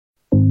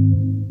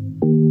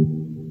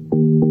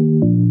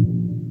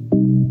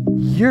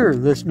You're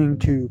listening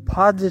to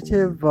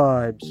Positive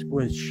Vibes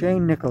with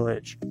Shane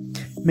Nikolic,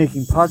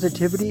 making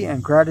positivity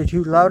and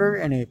gratitude louder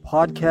in a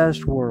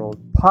podcast world.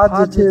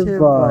 Positive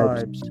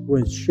Vibes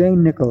with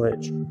Shane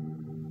Nikolic.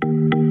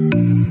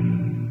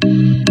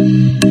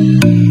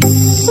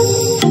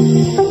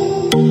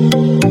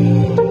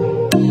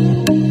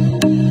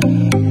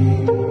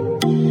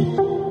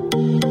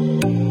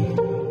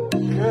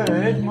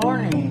 Good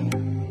morning.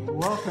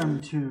 Welcome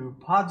to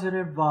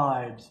Positive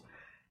Vibes.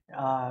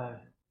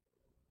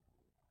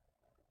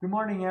 Good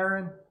morning,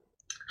 Erin.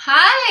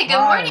 Hi, good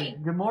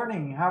morning. Good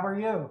morning. How are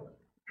you?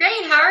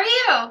 Great. How are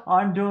you?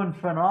 I'm doing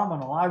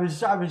phenomenal. I was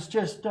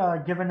just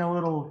giving a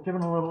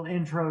little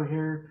intro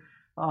here.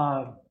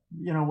 While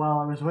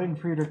I was waiting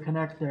for you to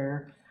connect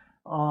there.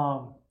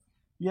 I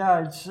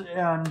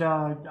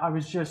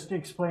was just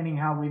explaining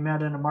how we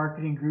met in a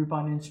marketing group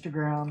on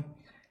Instagram,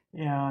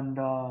 and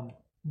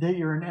that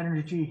you're an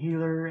energy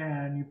healer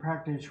and you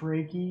practice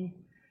Reiki.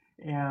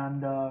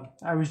 And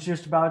I was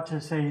just about to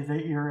say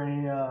that you're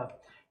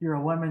a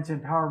women's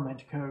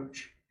empowerment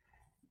coach.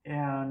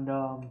 And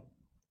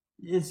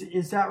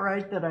is that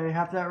right? That I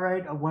have that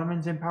right? A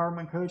women's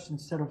empowerment coach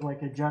instead of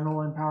like a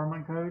general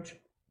empowerment coach?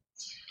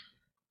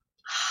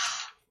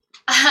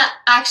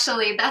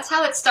 Actually, that's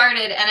how it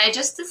started. And I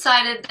just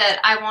decided that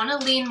I want to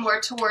lean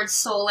more towards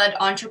soul-led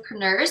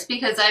entrepreneurs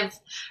because I've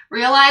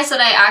realized that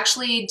I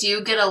actually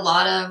do get a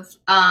lot of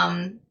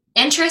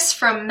interest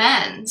from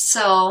men.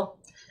 So,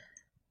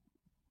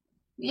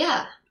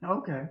 yeah.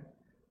 Okay.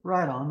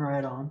 Right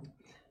on.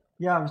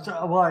 Yeah,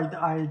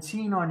 I had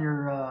seen on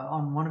your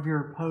on one of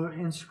your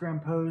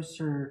Instagram posts,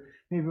 or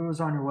maybe it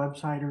was on your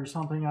website or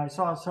something. I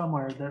saw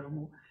somewhere that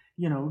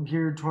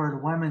geared toward a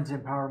women's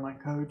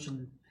empowerment coach,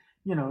 and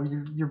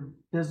your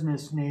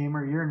business name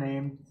or your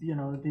name,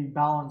 the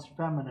Balanced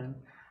Feminine.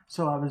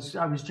 So I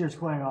was just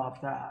going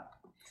off that.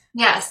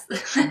 Yes.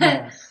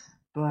 Yeah.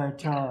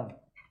 But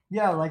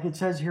like it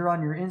says here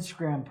on your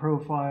Instagram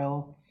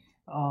profile,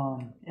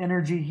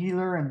 energy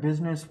healer and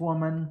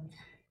businesswoman.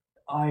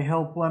 I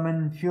help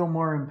women feel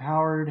more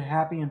empowered,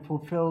 happy, and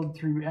fulfilled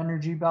through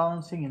energy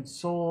balancing and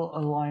soul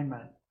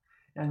alignment.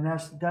 And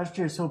that's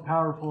just so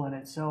powerful in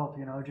itself,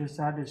 just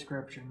that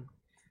description.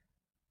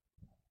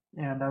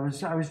 And I was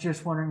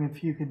just wondering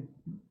if you could.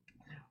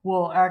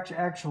 Well,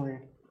 actually,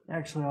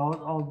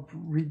 I'll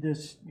read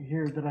this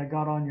here that I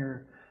got on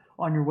your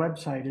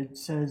website. It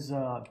says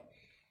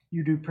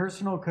you do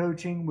personal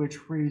coaching,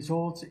 which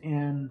results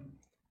in.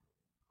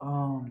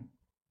 Oh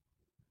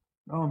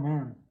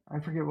man, I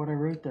forget what I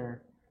wrote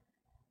there.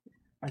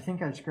 I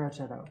think I scratched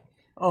that out.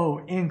 Oh,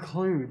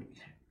 include.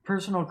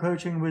 Personal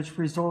coaching, which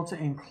results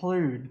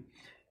include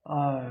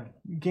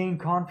gain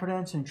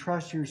confidence and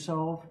trust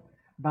yourself,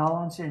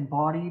 balance in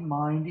body,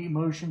 mind,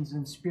 emotions,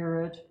 and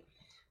spirit,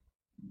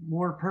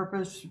 more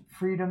purpose,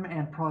 freedom,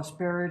 and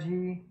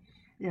prosperity,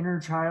 inner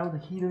child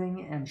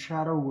healing and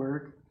shadow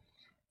work,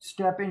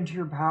 step into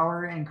your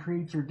power and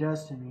create your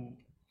destiny.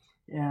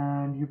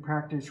 And you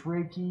practice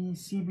Reiki,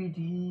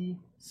 CBT,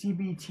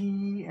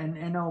 and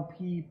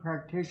NLP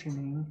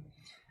practicing,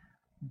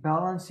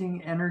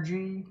 balancing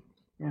energy,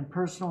 and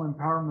personal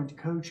empowerment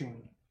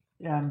coaching.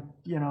 And,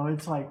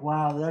 it's like,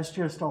 wow, that's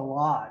just a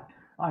lot.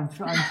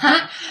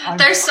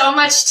 There's so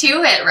much to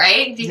it,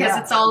 right? Because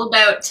it's all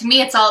about, to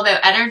me, it's all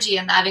about energy,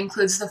 and that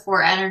includes the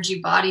 4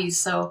 energy bodies.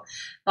 So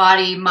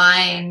body,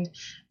 mind,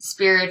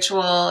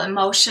 spiritual,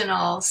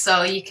 emotional.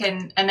 So you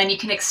can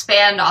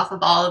expand off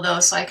of all of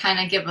those. So I kind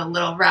of give a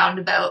little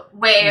roundabout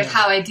way of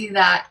how I do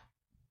that.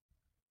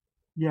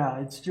 Yeah,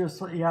 it's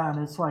just,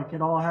 and it's like,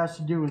 it all has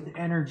to do with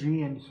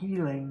energy and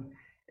healing.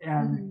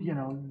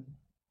 And,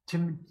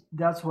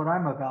 that's what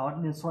I'm about.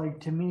 And it's like,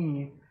 to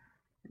me,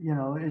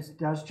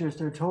 that's just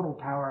a total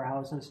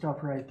powerhouse of stuff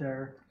right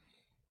there.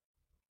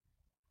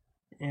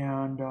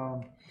 And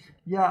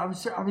I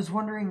was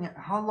wondering,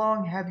 how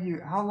long have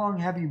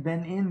you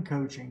been in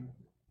coaching?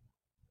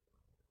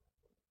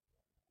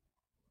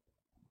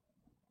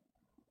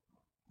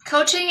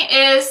 Coaching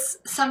is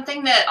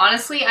something that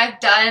honestly I've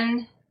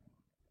done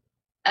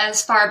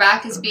as far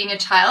back as being a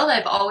child.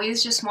 I've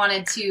always just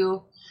wanted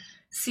to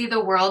see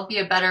the world be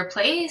a better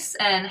place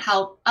and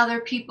help other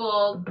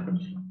people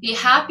be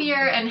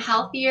happier and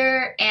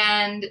healthier.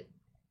 And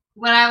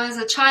when I was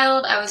a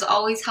child, I was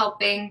always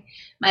helping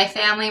my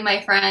family, my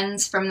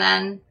friends from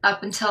then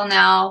up until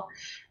now.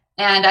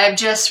 And I've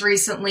just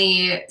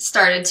recently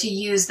started to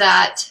use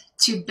that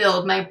to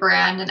build my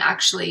brand and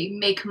actually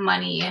make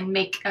money and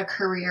make a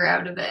career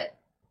out of it.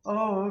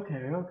 Oh,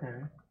 okay.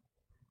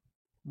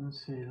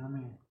 Let's see,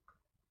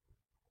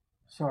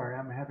 sorry,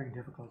 I'm having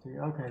difficulty.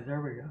 Okay,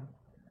 there we go.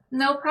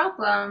 No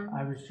problem.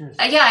 I was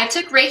just... I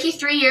took Reiki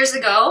 3 years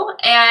ago,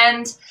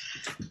 and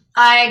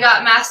I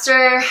got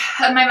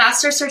my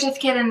master's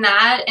certificate in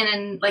that, and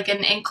in like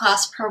an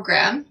in-class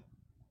program.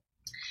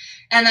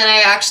 And then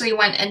I actually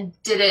went and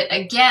did it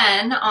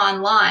again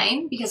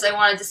online because I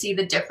wanted to see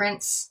the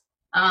difference.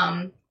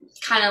 Kind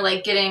of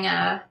like getting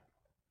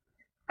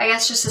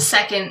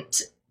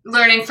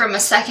learning from a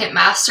second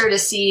master to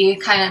see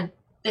kind of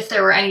if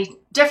there were any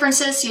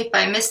differences, see if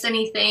I missed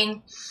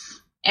anything.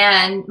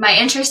 And my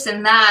interest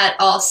in that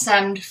all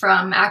stemmed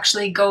from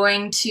actually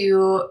going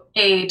to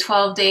a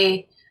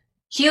 12-day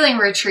healing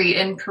retreat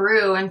in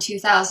Peru in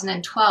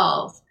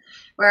 2012,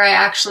 where I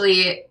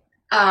actually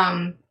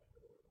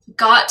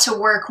got to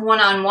work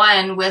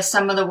one-on-one with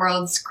some of the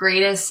world's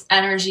greatest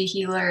energy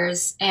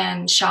healers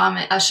and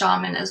a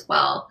shaman as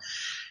well.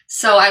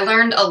 So I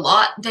learned a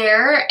lot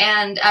there,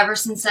 and ever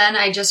since then,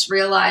 I just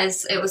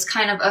realized it was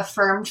kind of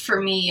affirmed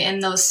for me in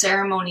those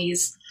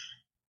ceremonies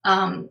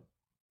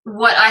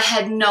what I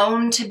had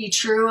known to be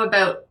true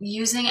about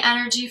using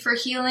energy for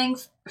healing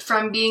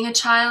from being a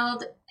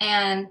child,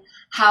 and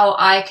how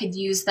I could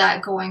use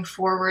that going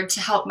forward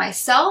to help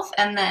myself,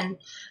 and then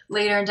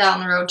later down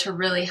the road to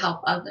really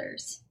help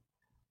others.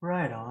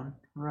 Right on,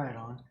 right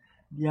on.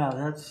 Yeah,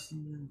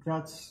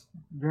 that's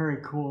very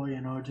cool.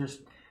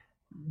 Just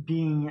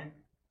being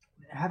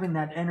having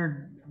that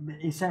energy,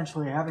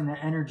 essentially having that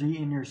energy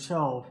in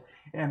yourself,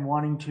 and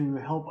wanting to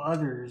help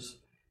others.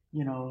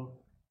 You know,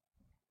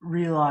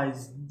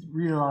 realize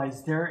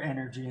their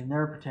energy and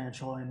their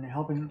potential, and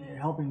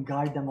helping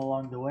guide them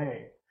along the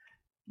way.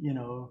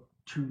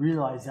 To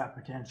realize that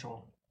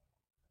potential.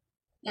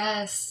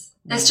 Yes.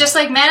 It's Yeah. just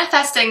like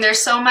manifesting.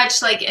 There's so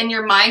much like in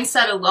your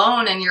mindset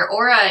alone and your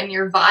aura and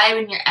your vibe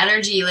and your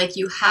energy. Like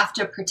you have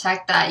to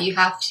protect that. You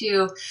have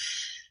to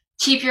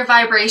keep your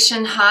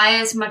vibration high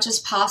as much as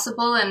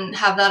possible and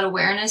have that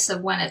awareness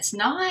of when it's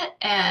not,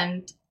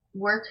 and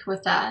work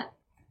with that.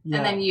 Yeah.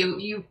 And then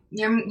you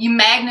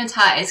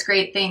magnetize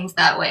great things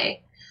that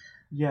way.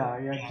 Yeah,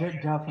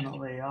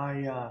 definitely.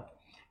 I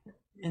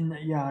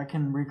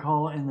can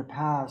recall in the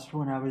past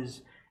when I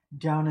was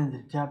down in the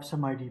depths of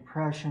my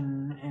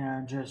depression,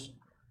 and just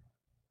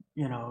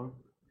you know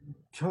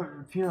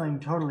feeling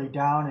totally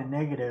down and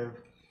negative.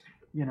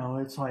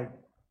 It's like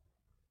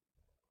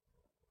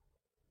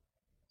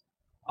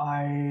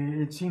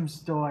it seems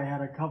as though I had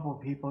a couple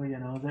of people,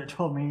 that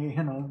told me,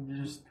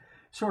 just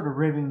sort of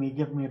ribbing me,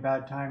 giving me a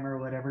bad time or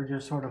whatever,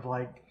 just sort of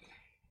like,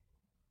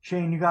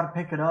 Shane, you got to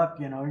pick it up.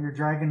 You're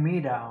dragging me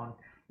down.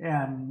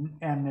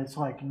 And it's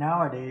like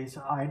nowadays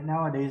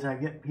I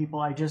get people.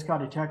 I just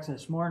got a text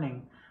this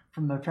morning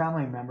from a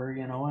family member,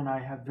 and I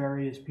have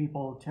various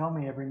people tell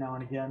me every now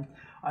and again,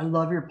 I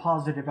love your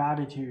positive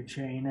attitude,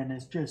 Shane, and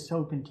it's just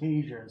so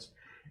contagious.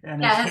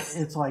 And Yes.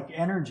 it's like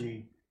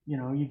energy.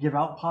 You give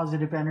out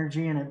positive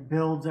energy, and it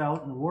builds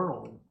out in the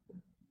world.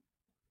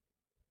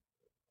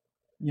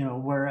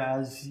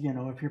 Whereas,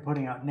 if you're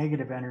putting out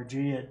negative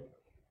energy,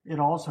 it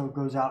also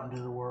goes out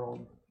into the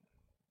world.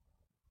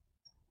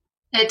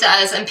 It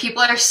does, and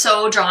people are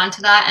so drawn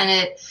to that, and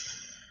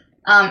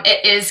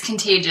it is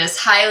contagious,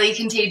 highly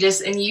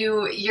contagious, and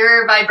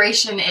your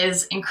vibration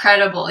is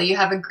incredible. You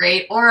have a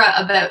great aura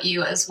about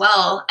you as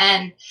well,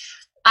 and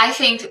I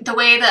think the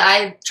way that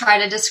I try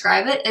to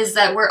describe it is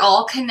that we're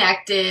all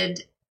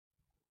connected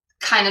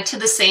kind of to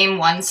the same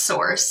one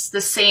source,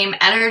 the same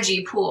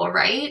energy pool,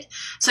 right?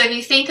 So if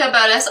you think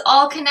about us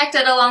all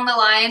connected along the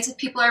lines, if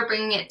people are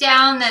bringing it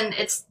down, then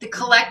it's the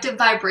collective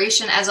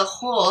vibration as a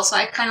whole. So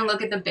I kind of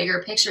look at the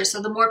bigger picture.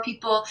 So the more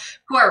people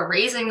who are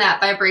raising that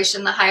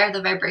vibration, the higher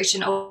the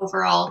vibration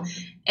overall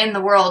in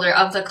the world, or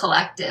of the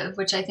collective,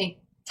 which I think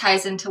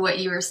ties into what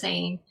you were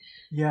saying.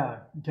 Yeah,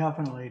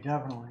 definitely.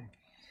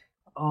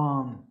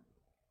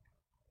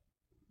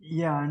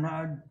 Yeah,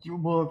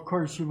 and well, of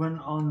course, you went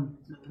on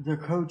the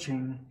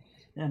coaching,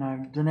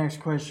 and the next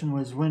question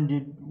was, when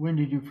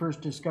did you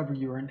first discover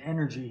you were an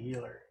energy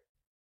healer?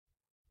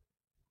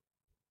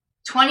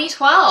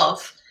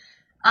 2012,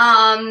 when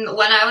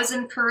I was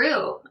in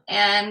Peru,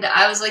 and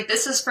I was like,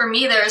 this is for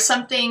me. There is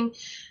something,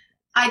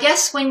 I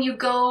guess, when you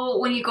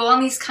go on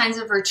these kinds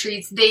of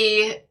retreats,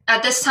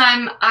 at this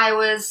time I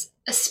was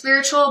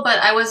spiritual, but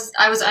I was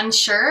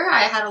unsure.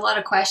 I had a lot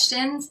of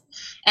questions,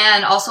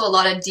 and also a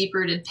lot of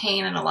deep-rooted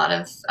pain, and a lot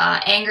of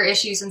anger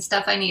issues and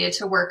stuff I needed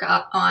to work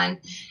up on.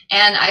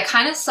 And I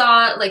kind of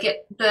saw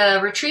the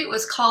retreat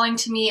was calling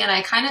to me, and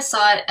I kind of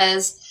saw it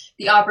as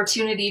the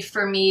opportunity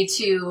for me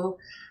to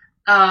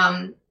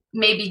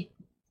maybe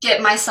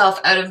get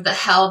myself out of the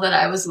hell that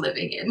I was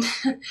living in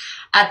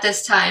at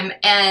this time.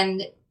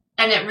 And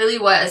it really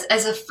was,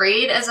 as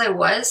afraid as I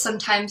was,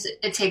 sometimes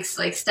it takes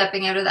like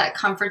stepping out of that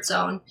comfort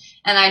zone.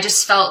 And I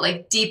just felt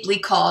like deeply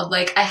called,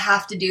 like I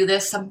have to do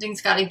this.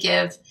 Something's got to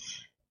give.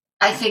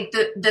 I think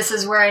that this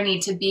is where I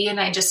need to be. And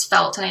I just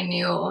felt, and I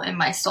knew in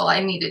my soul I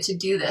needed to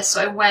do this.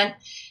 So I went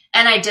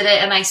and I did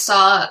it, and I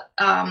saw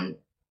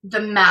the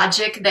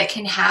magic that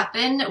can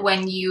happen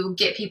when you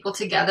get people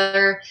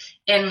together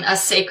in a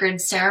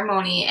sacred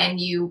ceremony, and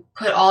you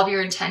put all of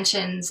your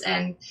intentions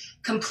and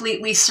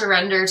completely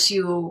surrender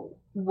to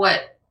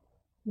what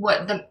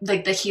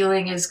the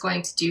healing is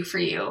going to do for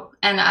you.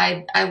 And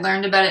I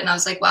learned about it, and I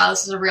was like, wow,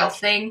 this is a real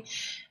thing.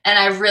 And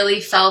I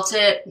really felt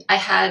it. I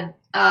had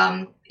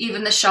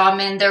even the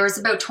shaman, there was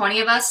about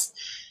 20 of us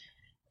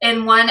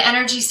in one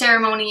energy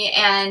ceremony,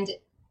 and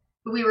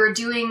we were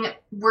doing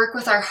work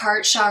with our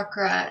heart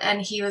chakra,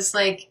 and he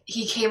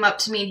came up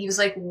to me and he was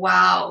like,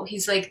 wow,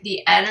 he's like,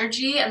 the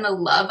energy and the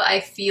love I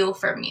feel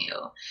from you.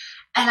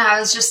 And I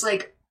was just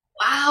like,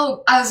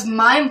 wow, I was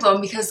mind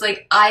blown because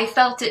like I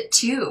felt it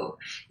too.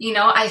 You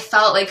know, I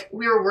felt like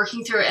we were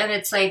working through it, and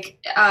it's like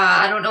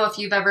I don't know if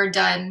you've ever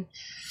done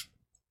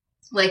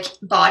like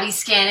body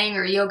scanning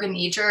or yoga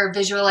nidra or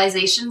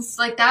visualizations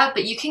like that,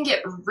 but you can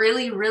get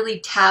really, really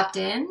tapped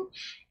in,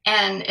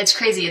 and it's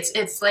crazy.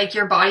 It's like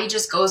your body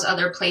just goes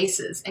other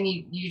places, and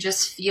you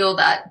just feel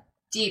that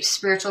deep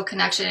spiritual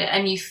connection,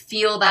 and you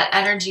feel that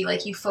energy.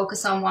 Like you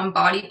focus on one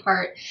body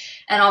part,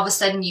 and all of a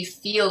sudden you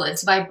feel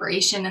its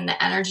vibration and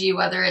the energy,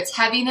 whether it's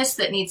heaviness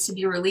that needs to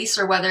be released,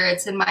 or whether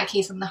it's, in my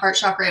case, in the heart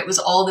chakra, it was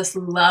all this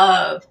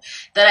love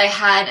that I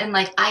had, and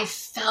like I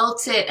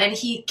felt it, and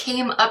he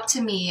came up to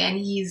me and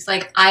he's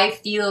like, I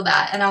feel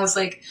that, and I was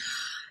like,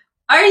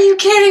 are you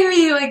kidding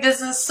me? Like,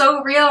 this is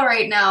so real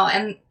right now.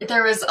 And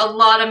there was a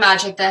lot of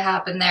magic that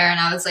happened there,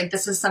 and I was like,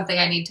 this is something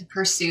I need to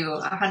pursue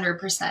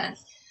 100%.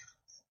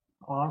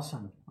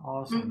 Awesome,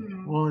 awesome.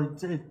 Mm-hmm. Well,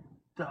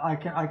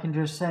 I can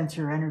just sense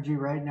your energy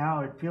right now.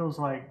 It feels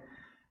like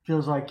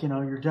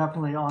you're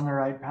definitely on the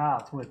right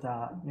path with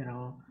that.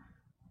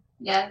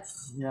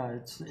 Yes. Yeah,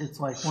 it's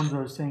like one of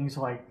those things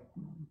like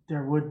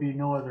there would be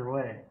no other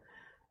way.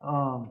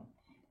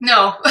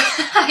 No,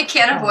 I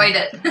can't avoid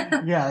it.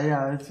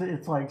 Yeah.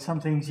 It's like some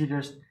things you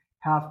just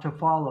have to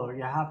follow.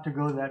 You have to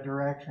go that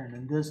direction,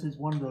 and this is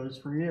one of those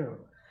for you.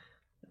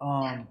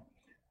 I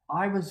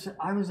was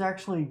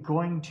actually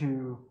going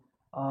to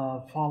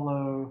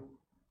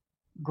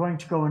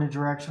go in a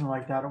direction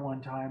like that at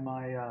one time.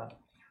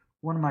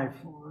 One of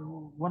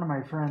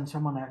my friends,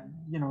 someone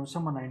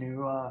I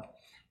knew,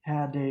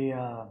 had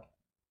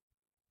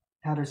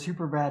a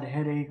super bad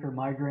headache or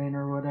migraine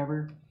or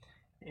whatever,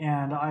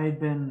 and I had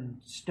been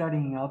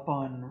studying up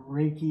on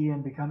Reiki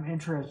and become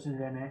interested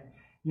in it,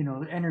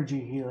 energy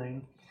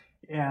healing,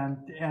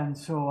 and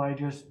so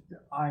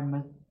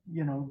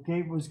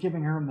was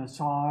giving her a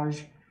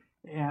massage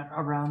and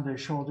around the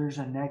shoulders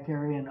and neck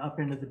area and up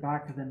into the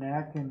back of the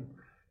neck, and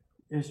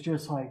it's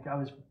just like I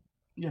was,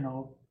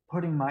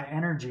 putting my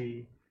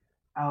energy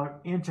out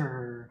into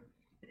her,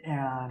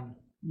 and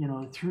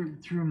through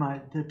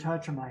the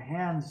touch of my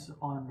hands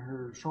on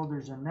her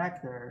shoulders and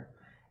neck there,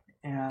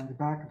 and the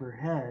back of her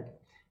head,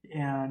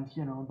 and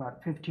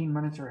about 15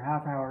 minutes or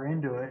half hour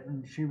into it,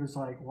 and she was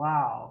like,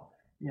 "Wow,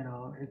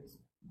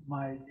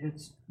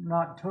 it's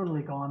not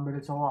totally gone, but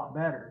it's a lot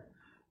better,"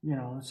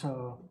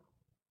 So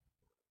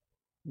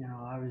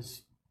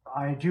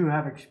I do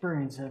have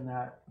experience in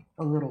that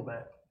a little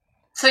bit.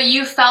 So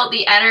you felt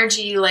the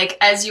energy, like,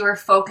 as you were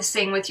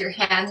focusing with your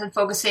hands and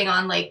focusing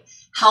on, like,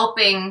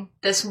 helping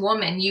this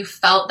woman, you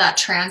felt that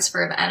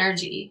transfer of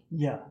energy.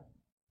 Yeah.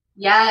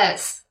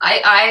 Yes.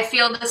 I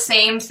feel the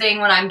same thing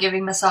when I'm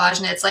giving massage,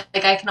 and it's like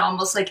I can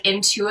almost, like,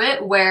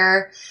 intuit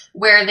where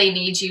they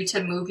need you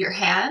to move your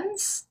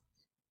hands.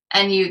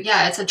 And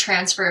it's a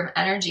transfer of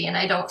energy. And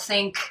I don't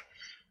think,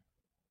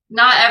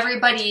 not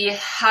everybody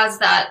has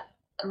that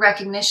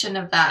recognition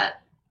of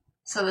that.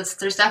 So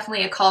there's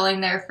definitely a calling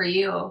there for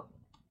you.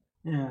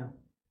 Yeah.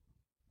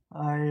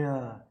 I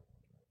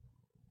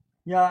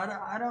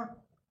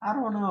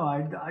don't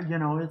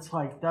know. It's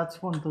like,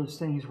 that's one of those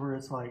things where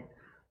it's like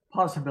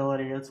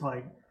possibility. It's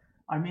like,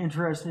 I'm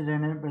interested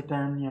in it, but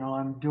then,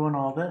 I'm doing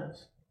all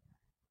this.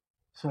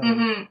 So,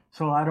 Mm-hmm.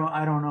 so I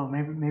don't know.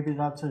 Maybe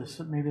that's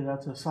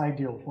a side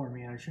deal for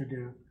me. I should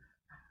do.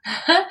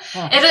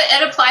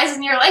 It applies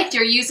in your life.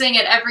 You're using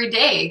it every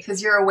day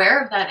because you're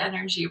aware of that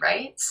energy,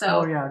 right?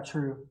 So. Oh yeah,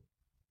 true.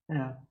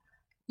 Yeah.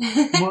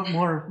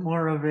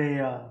 more of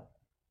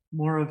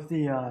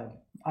the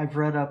I've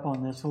read up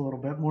on this a little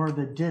bit, more of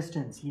the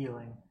distance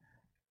healing.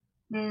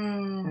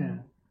 Yeah.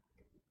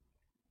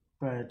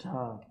 But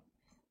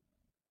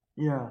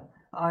yeah,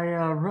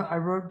 I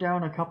wrote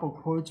down a couple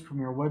quotes from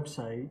your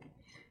website.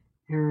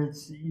 Here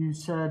you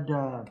said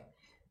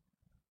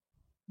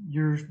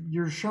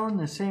you're shown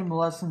the same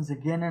lessons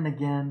again and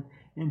again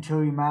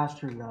until you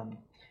master them.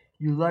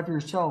 You love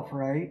yourself,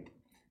 right?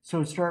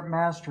 So start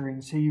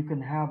mastering so you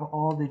can have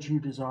all that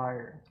you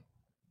desire.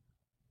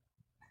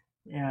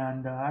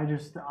 And I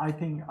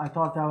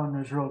thought that one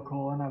was real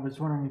cool, and I was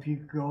wondering if you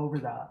could go over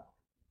that.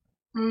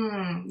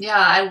 Yeah,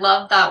 I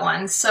love that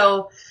one.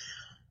 So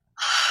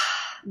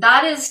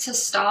that is to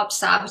stop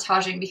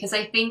sabotaging, because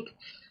I think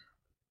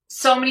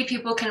so many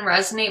people can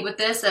resonate with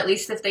this, at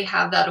least if they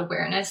have that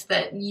awareness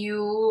that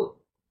you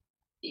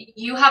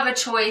have a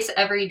choice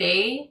every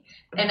day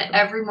and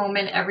every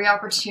moment, every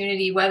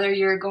opportunity, whether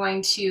you're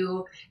going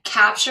to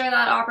capture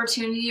that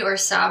opportunity or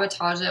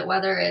sabotage it,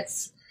 whether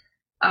it's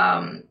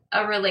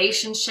a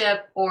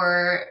relationship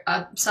or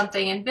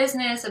something in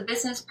business, a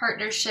business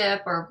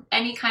partnership, or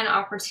any kind of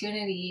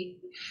opportunity.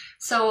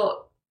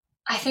 So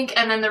I think,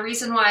 and then the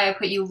reason why I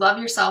put you love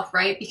yourself,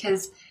 right?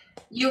 Because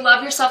you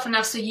love yourself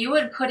enough so you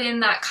would put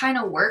in that kind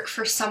of work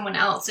for someone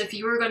else. If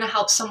you were going to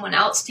help someone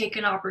else take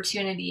an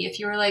opportunity, if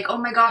you were like, oh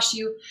my gosh,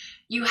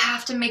 you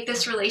have to make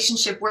this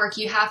relationship work,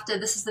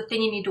 this is the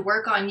thing you need to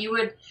work on, you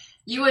would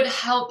you would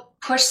help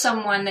push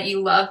someone that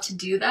you love to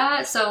do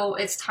that. So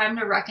it's time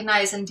to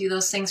recognize and do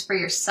those things for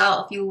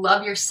yourself. You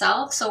love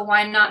yourself, so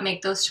why not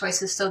make those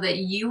choices so that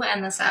you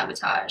end the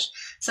sabotage,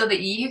 so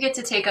that you get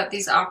to take up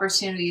these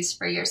opportunities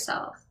for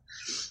yourself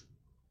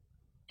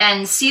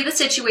and see the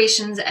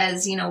situations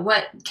as, you know,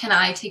 what can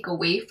I take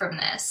away from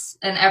this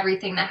and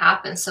everything that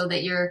happens, so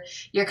that you're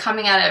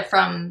coming at it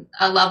from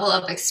a level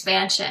of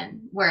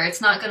expansion where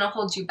it's not going to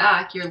hold you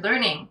back. You're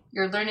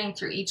learning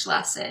through each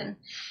lesson.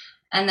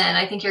 And then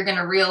I think you're going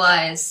to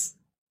realize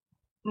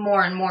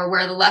more and more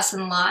where the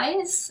lesson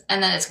lies.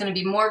 And then it's going to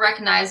be more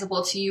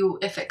recognizable to you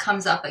if it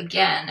comes up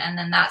again. And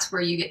then that's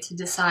where you get to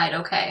decide,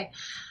 okay,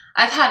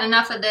 I've had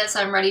enough of this.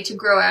 I'm ready to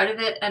grow out of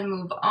it and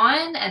move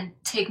on and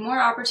take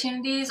more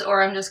opportunities,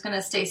 or I'm just going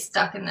to stay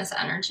stuck in this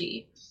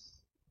energy.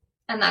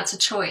 And that's a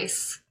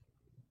choice.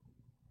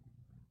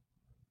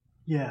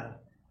 Yeah,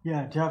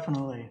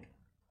 definitely.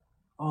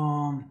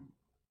 Let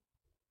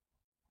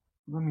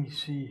me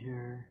see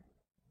here.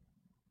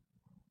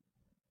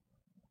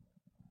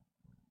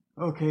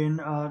 Okay, and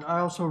I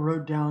also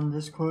wrote down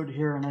this quote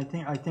here, and I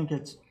think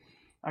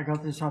I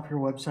got this off your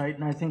website,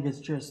 and I think it's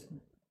just,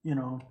 you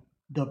know,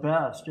 the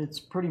best. It's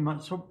pretty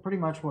much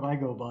what I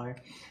go by.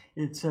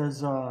 It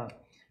says,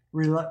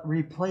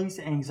 replace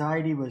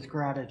anxiety with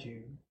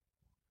gratitude.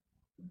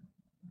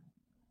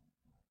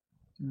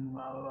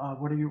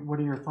 What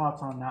are your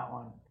thoughts on that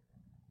one?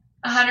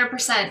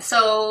 100%.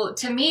 So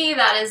to me,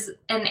 that is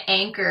an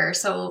anchor.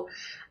 So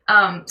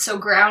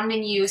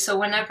grounding you. So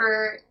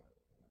whenever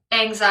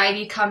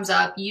anxiety comes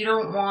up, to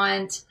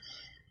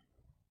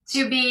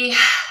be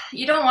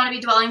you don't want to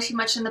be dwelling too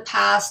much in the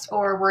past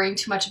or worrying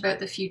too much about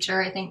the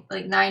future. I think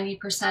like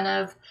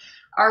 90% of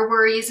our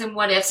worries and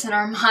what ifs in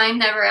our mind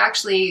never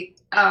actually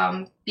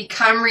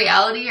become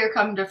reality or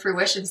come to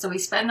fruition. So we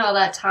spend all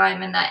that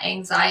time in that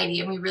anxiety,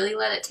 and we really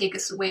let it take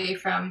us away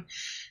from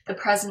the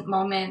present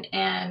moment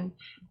and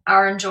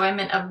our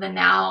enjoyment of the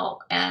now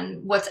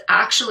and what's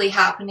actually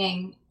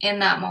happening in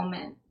that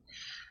moment.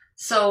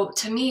 So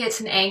to me,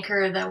 it's an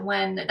anchor that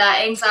when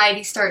that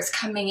anxiety starts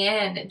coming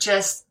in,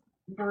 just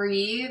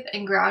breathe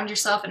and ground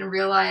yourself and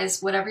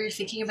realize whatever you're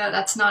thinking about,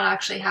 that's not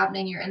actually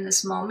happening. You're in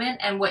this moment,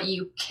 and what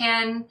you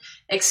can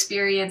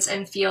experience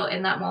and feel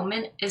in that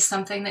moment is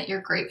something that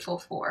you're grateful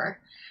for.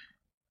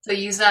 So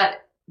use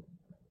that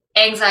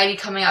anxiety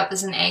coming up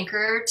as an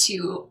anchor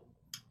to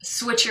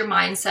switch your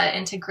mindset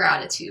into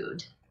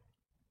gratitude.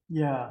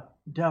 Yeah,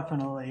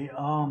 definitely.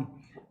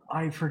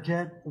 I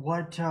forget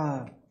what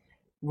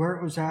where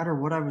it was at or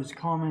what I was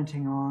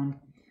commenting on,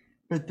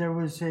 but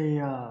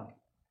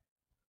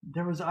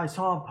I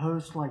saw a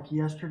post like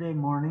yesterday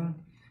morning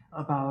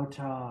about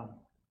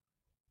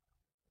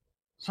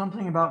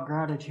something about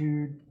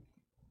gratitude.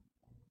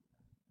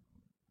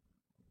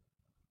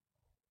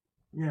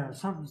 Yeah,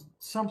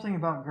 something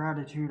about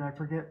gratitude. I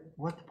forget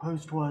what the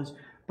post was,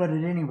 but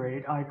at any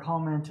rate, I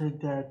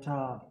commented that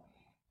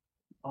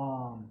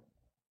um,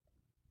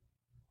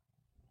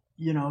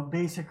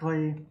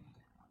 basically,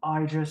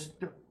 I just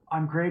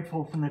I'm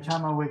grateful from the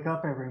time I wake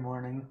up every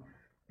morning,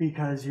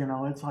 because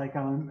it's like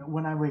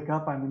when I wake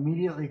up, I'm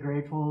immediately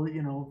grateful,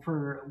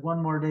 for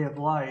one more day of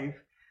life.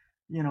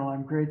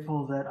 I'm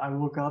grateful that I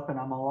woke up and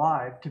I'm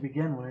alive to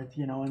begin with,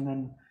 and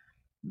then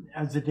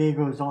as the day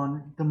goes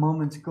on, the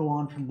moments go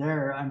on from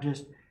there. I'm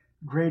just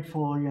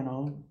grateful,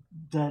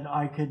 that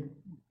I could,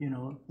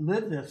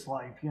 live this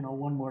life,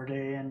 one more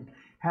day and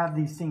have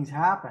these things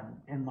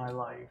happen in my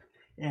life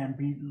and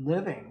be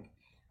living.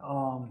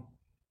 Um,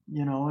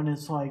 and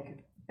it's like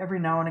every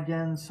now and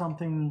again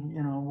something,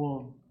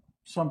 will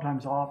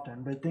sometimes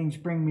often, but things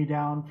bring me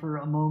down for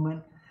a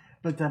moment,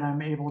 but then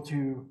I'm able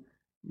to,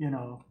 you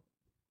know,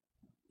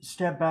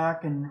 step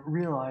back and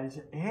realize,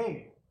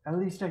 hey, at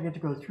least I get to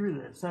go through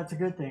this. That's a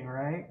good thing,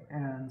 right?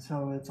 And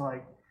so it's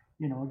like,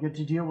 get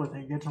to deal with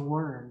it, get to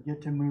learn,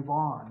 get to move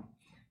on.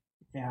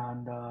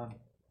 And,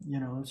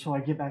 so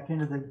I get back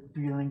into the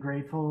feeling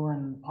grateful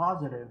and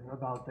positive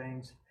about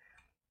things,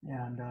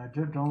 and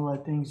don't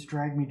let things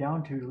drag me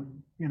down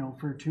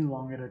for too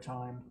long at a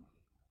time.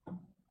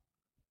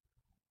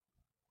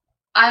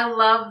 I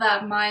love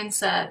that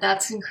mindset.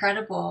 That's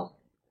incredible.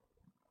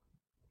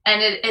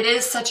 And it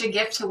is such a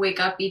gift to wake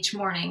up each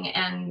morning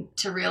and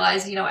to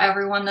realize,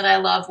 everyone that I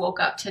love woke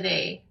up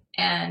today.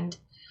 And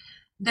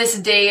this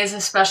day is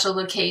a special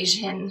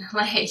occasion.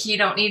 Like, you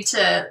don't need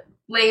to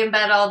lay in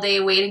bed all day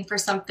waiting for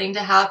something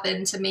to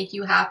happen to make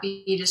you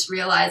happy. You just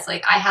realize,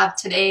 like, I have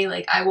today,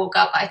 like, I woke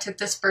up, I took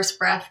this first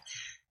breath.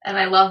 And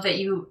I love that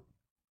you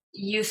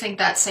think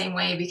that same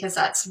way, because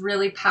that's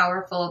really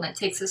powerful, and it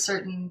takes a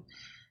certain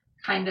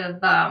kind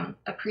of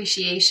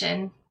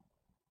appreciation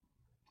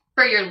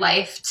for your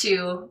life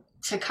to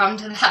come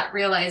to that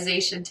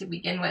realization to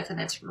begin with, and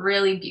it's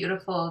really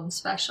beautiful and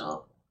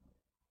special.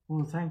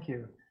 Well, thank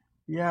you.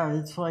 Yeah,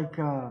 it's like,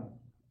 well,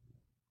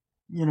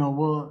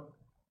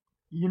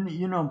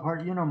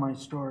 my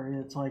story.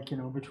 It's like,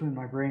 between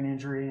my brain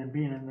injury and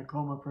being in the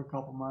coma for a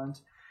couple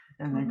months,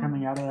 and then Mm-hmm.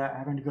 coming out of that,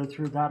 having to go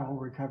through that whole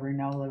recovery,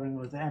 now living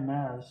with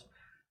MS.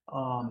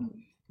 Um,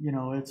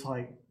 Mm-hmm. it's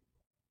like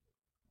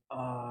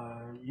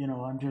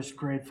I'm just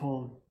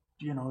grateful,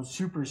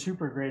 super,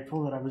 super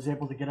grateful that I was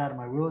able to get out of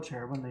my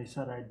wheelchair when they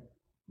said I,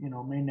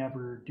 may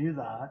never do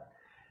that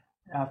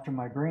after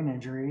my brain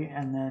injury.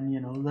 And then,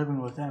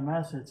 living with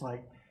MS, it's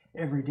like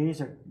every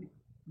day's a,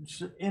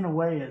 in a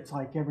way, it's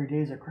like every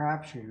day's a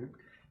crapshoot.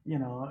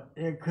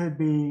 It could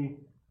be,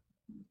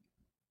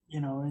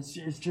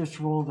 it's just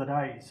roll the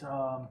dice.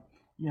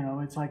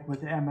 It's like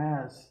with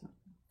MS,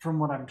 from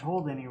what I'm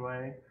told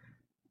anyway,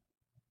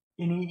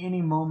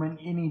 any moment,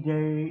 any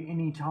day,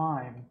 any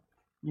time,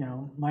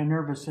 my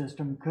nervous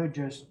system could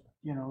just,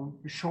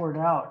 short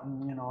out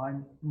and, I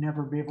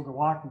never be able to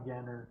walk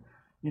again or,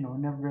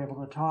 never be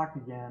able to talk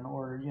again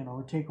or,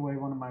 take away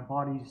one of my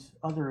body's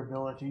other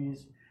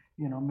abilities,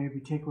 maybe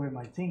take away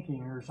my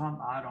thinking or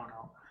something. I don't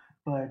know.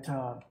 But,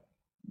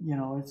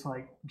 it's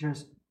like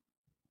just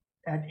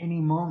at any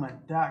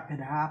moment that could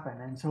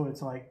happen. And so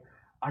it's like,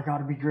 I got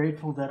to be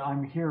grateful that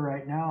I'm here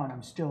right now and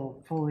I'm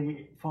still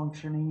fully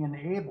functioning and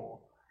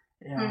able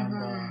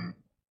and,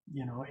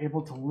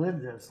 able to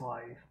live this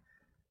life.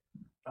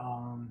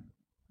 And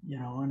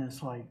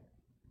it's like,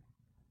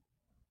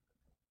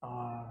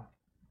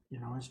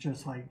 it's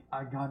just like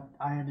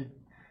I had to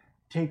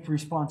take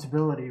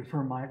responsibility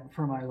for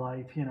my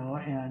life,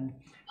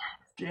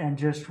 and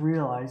just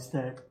realize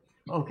that,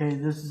 okay,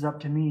 this is up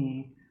to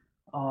me.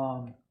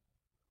 Um,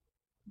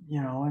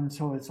 and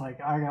so it's like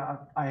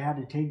I had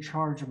to take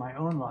charge of my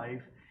own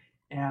life,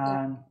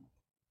 and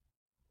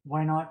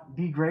why not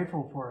be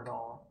grateful for it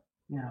all?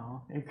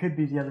 It could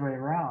be the other way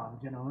around,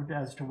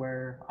 as to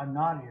where I'm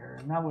not here,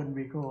 and that wouldn't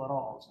be cool at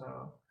all.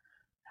 So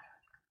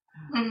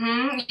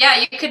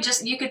Yeah, you could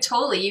just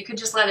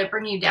let it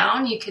bring you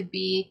down. You could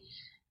be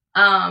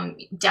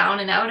down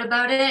and out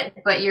about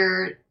it, but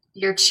you're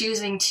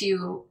choosing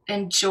to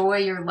enjoy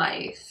your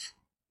life.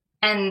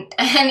 And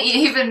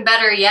even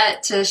better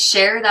yet, to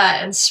share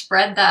that and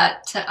spread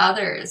that to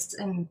others.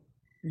 And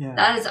yeah,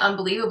 that is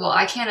unbelievable.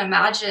 I can't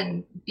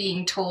imagine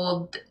being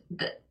told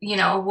that,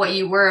 what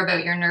you were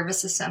about your nervous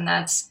system.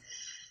 That's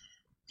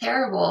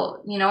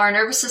terrible. Our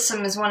nervous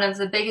system is one of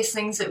the biggest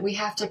things that we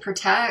have to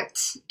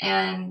protect.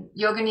 And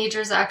Yoga Nidra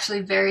is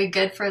actually very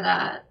good for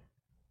that,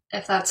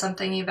 if that's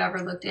something you've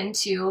ever looked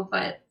into.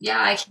 But yeah,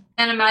 I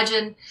can't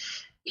imagine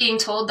being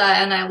told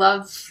that. And I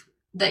love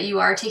that you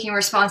are taking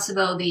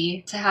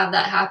responsibility to have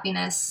that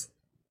happiness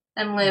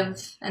and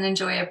live and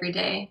enjoy every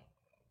day.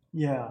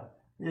 yeah.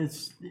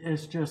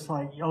 It's just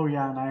like, oh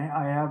yeah, and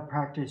I have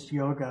practiced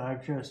yoga.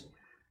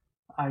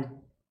 I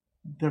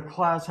the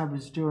class I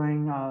was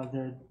doing,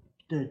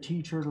 the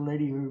teacher, the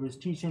lady who was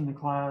teaching the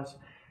class,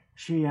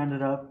 she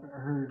ended up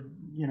her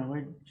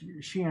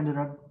she ended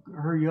up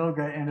her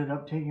yoga ended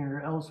up taking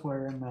her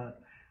elsewhere in the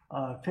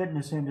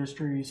fitness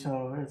industry.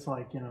 So it's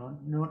like, no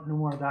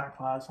more of that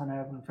class, and I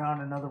haven't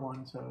found another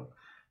one. So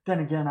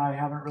then again, I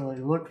haven't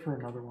really looked for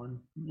another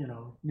one,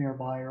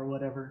 nearby or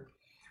whatever.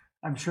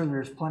 I'm sure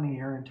there's plenty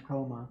here in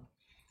Tacoma.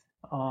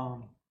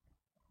 Um,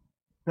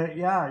 but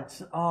yeah,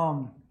 it's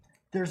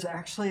there's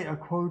actually a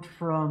quote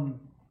from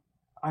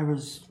I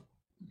was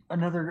a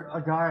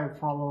guy I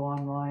follow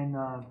online.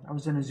 I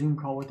was in a Zoom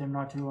call with him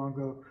not too long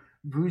ago.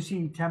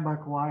 Vusi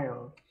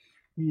Tembakwayo.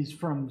 He's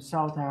from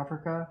South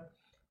Africa,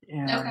 Okay.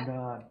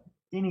 and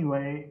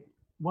anyway,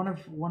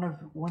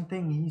 one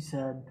thing he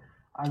said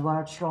I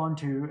latched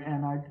onto,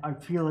 and I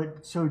feel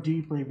it so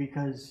deeply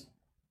because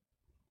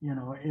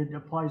it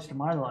applies to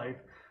my life.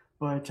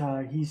 But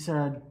he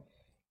said,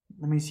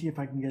 let me see if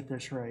I can get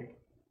this right.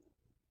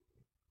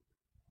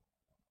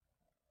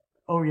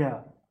 Oh yeah,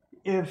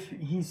 if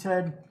he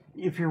said,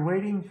 if you're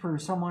waiting for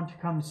someone to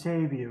come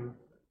save you,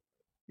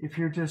 if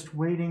you're just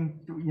waiting,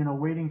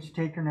 waiting to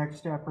take your next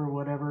step or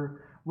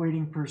whatever,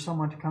 waiting for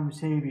someone to come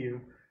save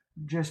you,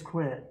 just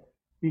quit,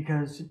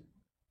 because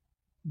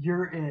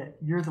you're it.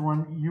 You're the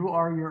one. You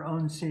are your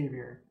own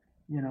savior.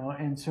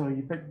 And so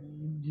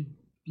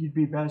you'd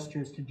be best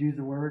just to do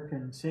the work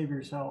and save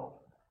yourself.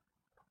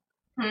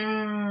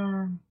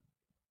 Mm,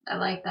 I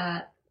like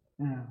that.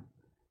 Yeah.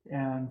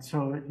 And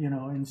so,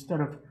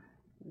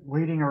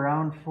 waiting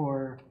around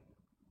for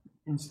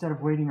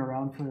waiting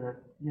around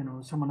for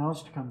someone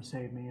else to come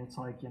save me, it's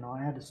like,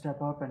 I had to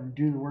step up and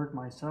do the work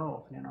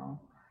myself.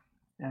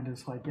 And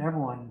it's like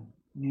everyone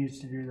needs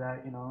to do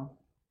that,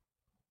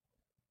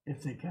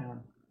 if they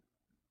can.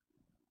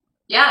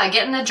 Yeah,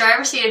 get in the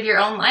driver's seat of your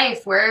own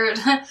life. Where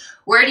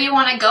where do you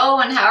want to go,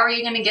 and how are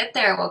you going to get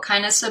there? What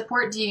kind of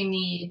support do you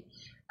need?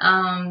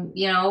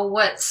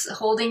 What's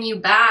holding you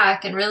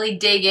back, and really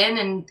dig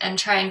in and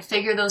try and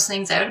figure those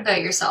things out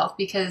about yourself,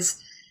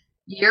 because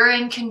you're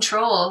in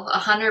control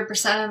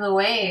 100% of the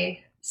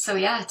way. So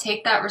yeah,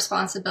 take that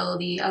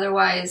responsibility.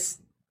 Otherwise,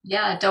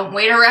 yeah, don't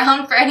wait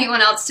around for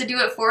anyone else to do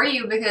it for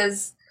you,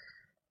 because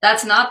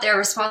that's not their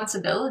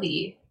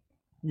responsibility.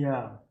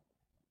 Yeah,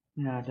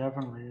 yeah,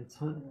 definitely.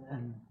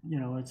 And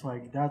it's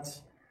like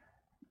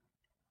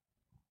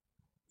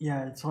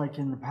yeah, it's like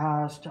in the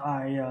past,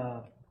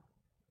 well,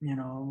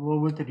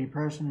 with the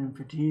depression and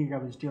fatigue I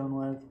was dealing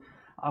with,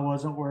 I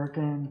wasn't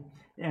working,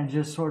 and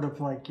just sort of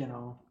like,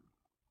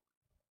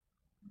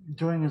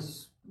 doing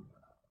as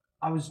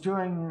I was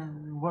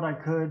doing what I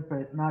could,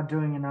 but not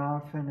doing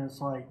enough. And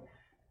it's like,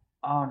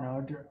 I don't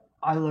know.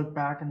 I look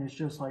back and it's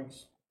just like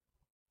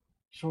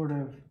sort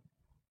of,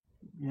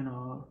 you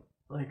know,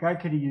 like I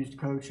could have used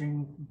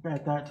coaching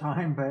at that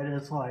time, but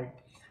it's like,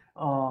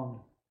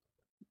 um,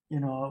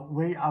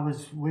 wait. I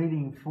was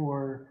waiting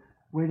for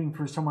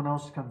someone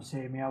else to come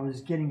save me. I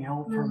was getting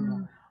help from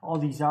Mm. all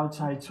these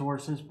outside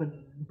sources, but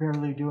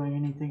barely doing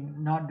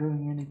anything, not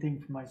doing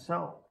anything for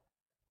myself.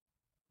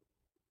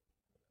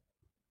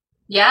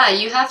 Yeah,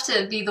 you have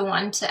to be the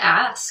one to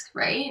ask,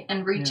 right?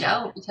 And reach Yeah,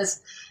 out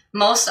because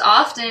most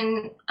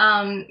often,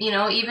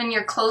 even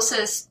your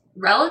closest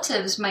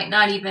relatives might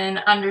not even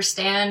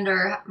understand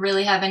or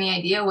really have any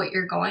idea what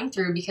you're going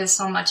through because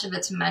so much of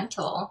it's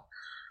mental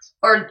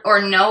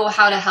or know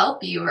how to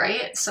help you,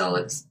 right? So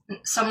it's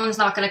someone's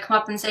not going to come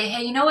up and say,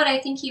 "Hey, you know what? I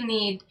think you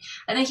need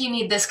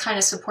this kind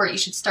of support. You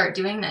should start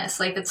doing this."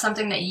 Like it's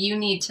something that you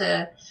need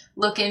to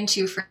look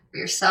into for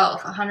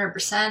yourself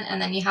 100%, and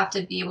then you have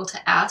to be able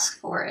to ask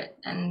for it.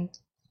 And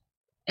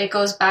it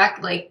goes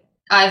back like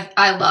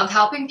I love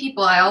helping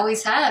people. I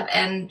always have.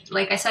 And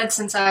like I said,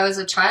 since I was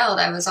a child,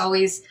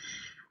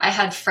 I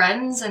had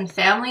friends and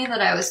family that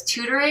I was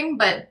tutoring,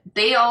 but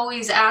they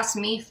always asked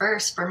me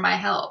first for my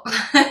help.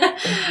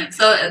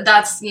 So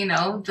that's,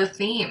 the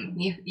theme.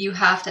 You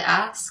have to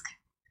ask.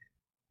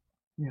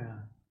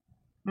 yeah,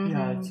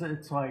 yeah. Hmm.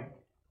 It's like,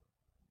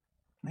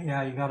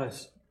 yeah, you gotta.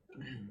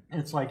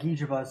 It's like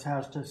each of us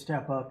has to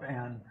step up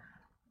and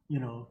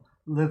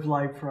live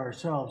life for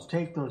ourselves.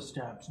 Take those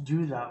steps.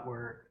 Do that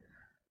work.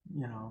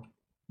 You know,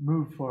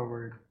 move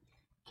forward.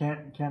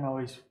 Can't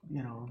always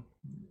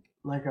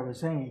like I was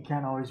saying, you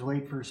can't always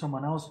wait for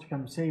someone else to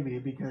come save you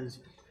because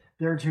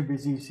they're too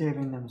busy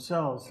saving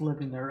themselves,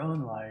 living their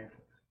own life.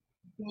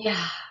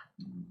 Yeah.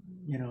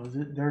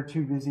 They're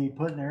too busy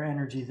putting their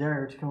energy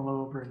there to come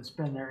over and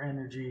spend their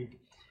energy,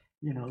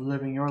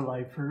 living your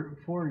life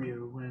for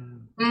you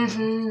when,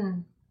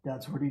 Hmm.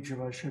 that's what each of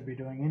us should be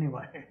doing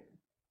anyway.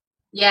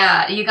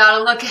 Yeah, you got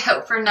to look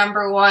out for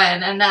number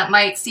one, and that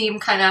might seem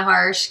kind of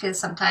harsh because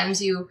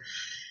sometimes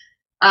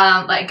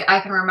like I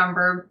can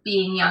remember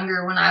being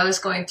younger when I was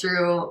going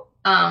through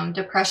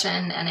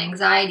depression and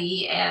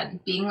anxiety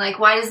and being like,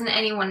 why doesn't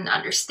anyone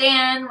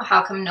understand?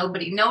 How come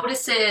nobody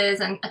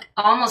notices? And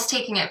almost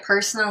taking it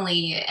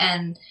personally,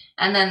 and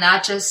then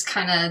that just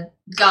kind of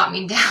got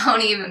me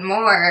down even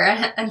more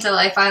until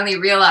I finally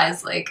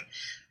realized like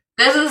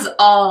this is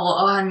all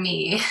on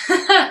me.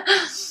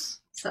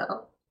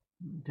 So.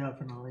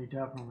 Definitely,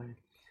 definitely.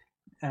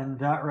 And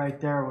that right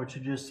there, what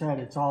you just said,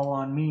 it's all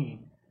on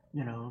me.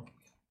 You know,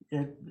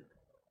 it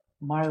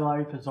my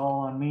life is all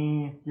on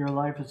me, your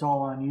life is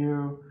all on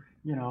you,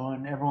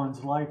 and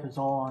everyone's life is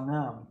all on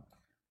them.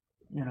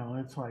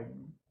 It's like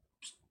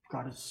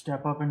got to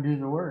step up and do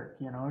the work,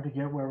 to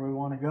get where we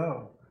want to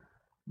go,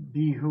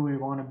 be who we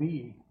want to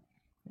be.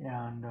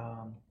 And,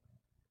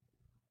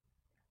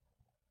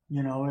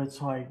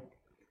 it's like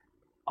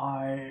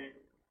I,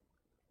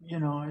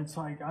 it's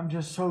like I'm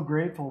just so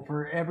grateful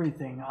for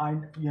everything.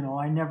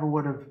 I never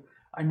would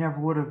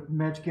have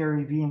met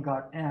Gary Vee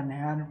and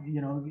had,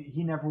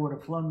 he never would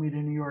have flown me to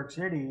New York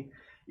City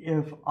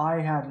if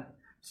I hadn't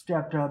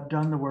stepped up,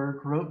 done the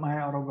work, wrote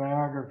my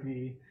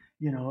autobiography,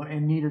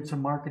 and needed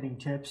some marketing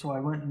tips. So I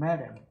went and met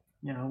him,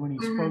 when he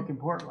Mhm. spoke in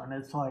Portland.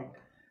 It's like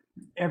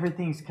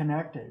everything's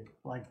connected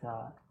like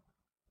that.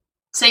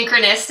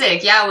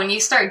 Synchronistic. Yeah, when you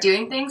start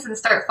doing things and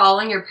start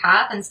following your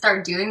path and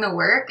start doing the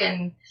work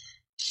and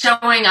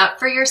showing up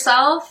for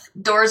yourself,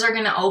 doors are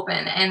going to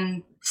open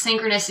and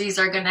synchronicities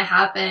are going to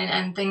happen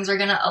and things are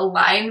going to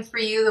align for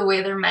you the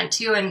way they're meant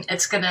to, and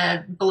it's going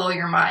to blow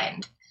your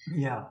mind.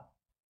 Yeah,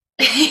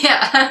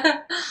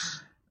 Yeah.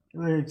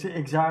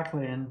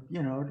 exactly. And,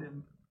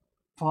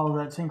 follow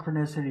that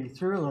synchronicity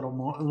through a little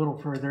more, a little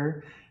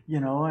further,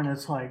 and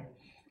it's like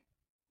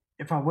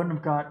if I wouldn't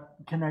have got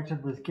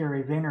connected with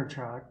Gary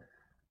Vaynerchuk,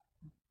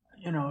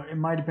 it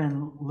might have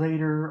been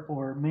later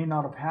or may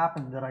not have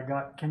happened that I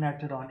got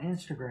connected on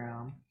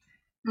Instagram,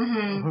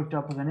 Mhm. hooked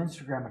up with an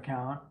Instagram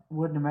account,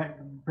 wouldn't have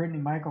met Brittany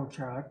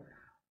Michaelchuk,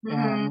 Mhm.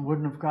 and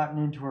wouldn't have gotten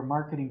into her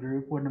marketing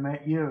group, wouldn't have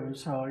met you.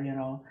 So,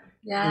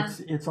 Yeah.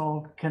 it's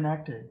all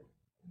connected,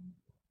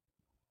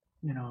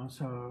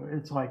 so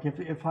it's like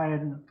if I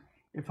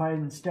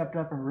hadn't stepped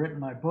up and written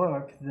my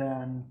book,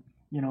 then,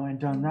 and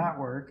done that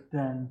work,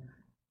 then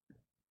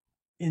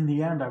in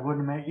the end I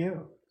wouldn't have met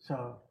you.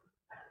 So,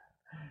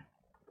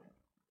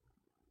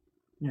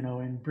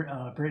 in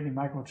Brittany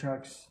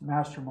Michaelchuk's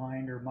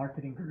mastermind or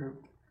marketing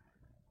group.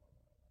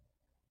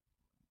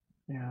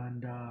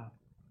 And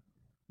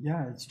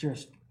yeah, it's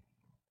just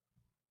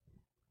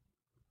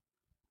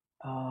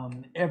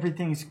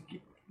everything's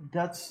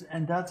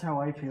that's how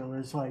I feel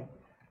is like,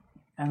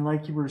 and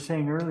like you were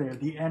saying earlier,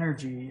 the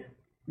energy,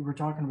 you were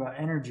talking about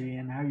energy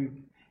and how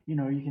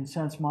you can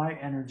sense my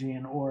energy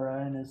and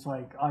aura, and it's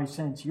like I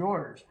sense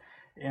yours.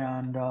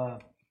 And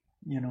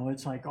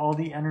it's like all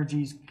the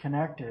energies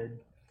connected,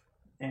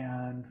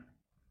 and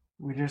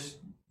we just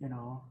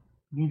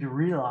need to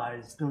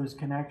realize those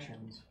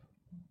connections.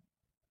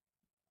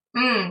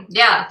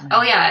 Yeah.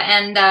 Oh, yeah.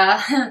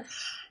 And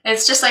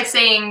it's just like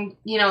saying,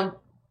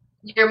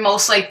 you're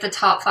most like the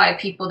top 5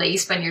 people that you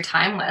spend your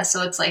time with.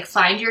 So it's like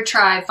find your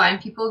tribe, find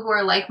people who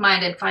are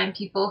like-minded, find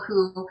people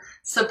who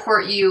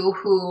support you,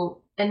 who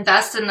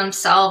invest in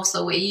themselves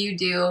the way you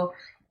do.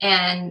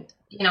 And,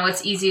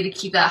 it's easy to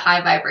keep that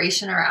high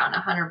vibration around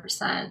 100%.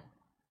 Yeah.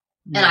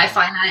 And I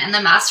find that in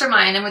the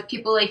mastermind and with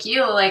people like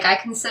you, like I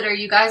consider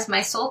you guys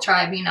my soul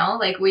tribe,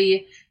 like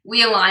we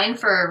align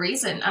for a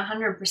reason,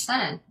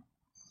 100%.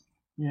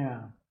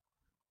 Yeah.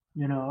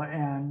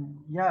 And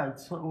yeah,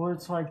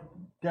 it's like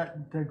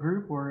that the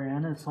group we're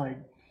in, it's like,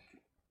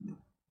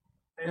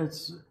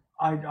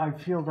 I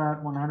feel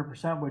that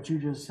 100% what you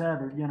just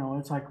said,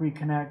 it's like we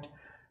connect,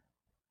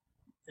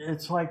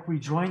 it's like we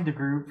joined the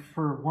group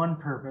for one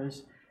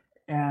purpose,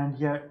 and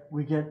yet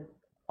we get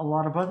a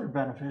lot of other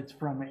benefits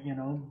from it,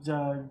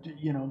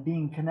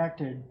 being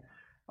connected,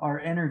 our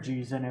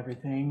energies and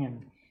everything.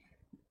 And,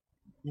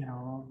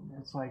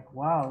 it's like,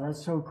 wow,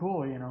 that's so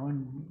cool,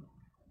 and,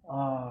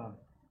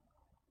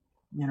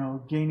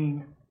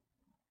 gaining,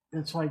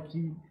 it's like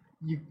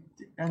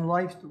and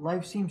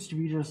life seems to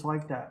be just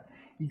like that.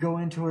 You go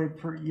into it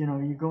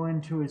you go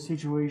into a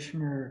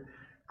situation or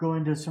go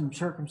into some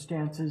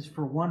circumstances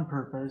for one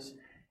purpose,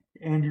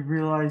 and you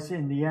realize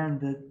in the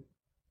end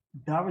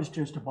that was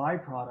just a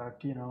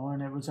byproduct,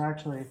 and it was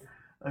actually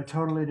a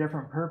totally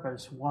different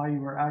purpose, why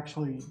you were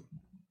actually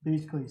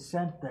basically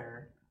sent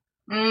there.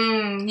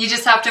 You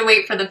just have to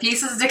wait for the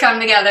pieces to come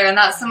together, and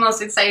that's the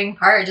most exciting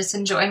part, just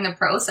enjoying the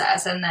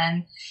process, and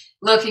then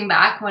looking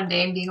back one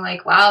day and being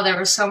like, wow, there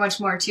was so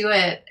much more to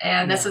it,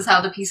 and this is how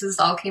the pieces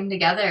all came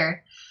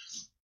together.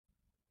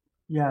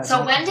 Yeah.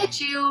 So when did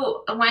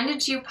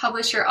you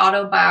publish your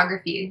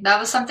autobiography? That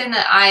was something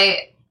that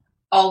I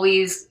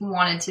always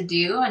wanted to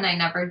do and I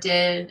never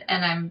did,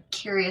 and I'm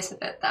curious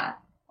about that.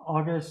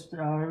 August, it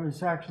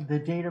was actually, the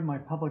date of my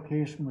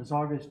publication was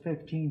August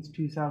 15th,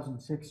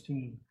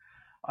 2016.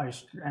 I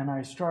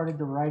started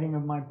the writing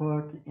of my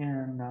book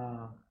in,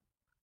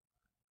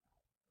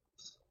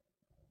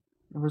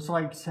 it was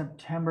like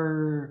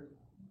September,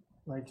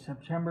 late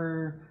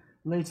September,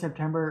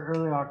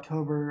 early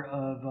October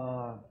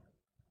of,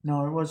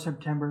 no, it was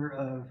September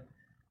of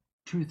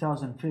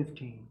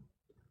 2015.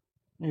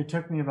 It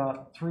took me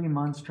about 3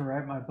 months to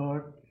write my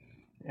book,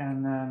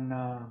 and then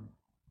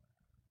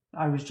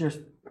I was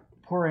just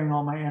pouring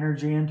all my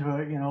energy into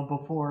it,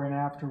 before and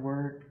after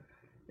work.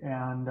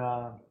 And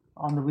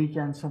on the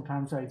weekend,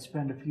 sometimes I'd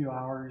spend a few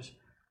hours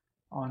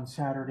on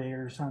Saturday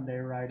or Sunday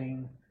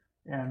writing.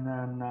 And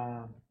then,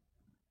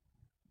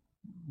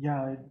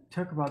 it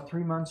took about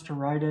 3 months to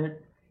write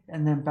it,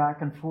 and then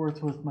back and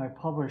forth with my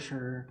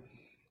publisher.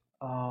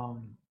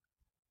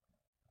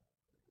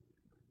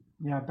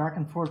 Back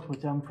and forth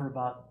with them for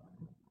about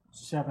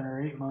 7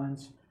 or 8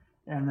 months,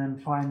 and then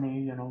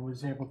finally,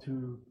 was able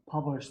to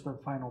publish the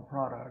final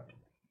product.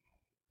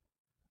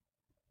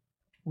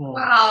 Well,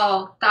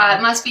 wow,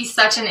 that must be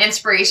such an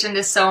inspiration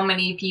to so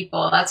many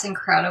people. That's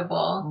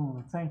incredible.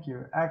 Oh, thank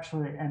you.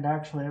 Actually,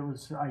 it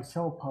was, I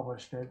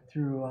self-published it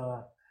through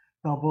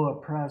Balboa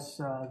Press,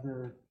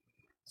 the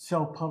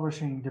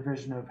self-publishing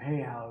division of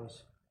Hay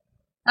House.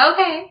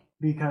 Okay.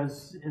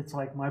 Because it's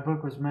like my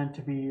book was meant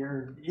to be,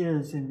 or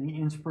is, in the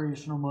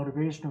inspirational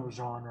motivational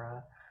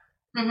genre,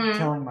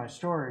 telling my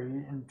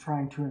story and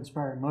trying to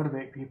inspire and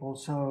motivate people.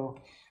 So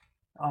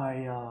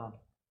I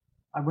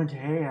went to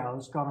Hay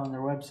House, got on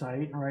their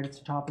website, and right at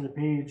the top of the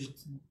page,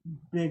 it's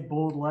big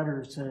bold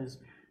letters, says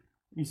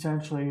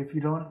essentially it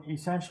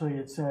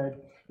said,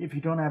 if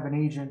you don't have an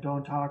agent,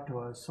 don't talk to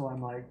us. So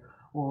I'm like,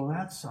 well,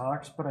 that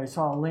sucks. But I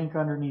saw a link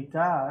underneath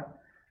that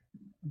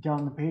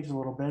down the page a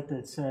little bit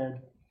that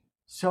said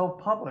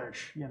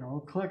self-publish,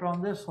 click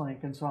on this link.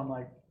 And so I'm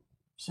like,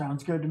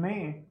 sounds good to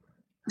me.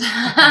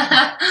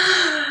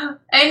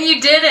 And you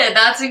did it.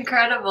 That's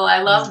incredible.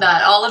 I love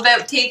that. All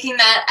about taking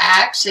that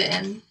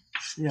action.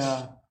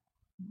 Yeah.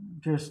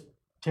 Just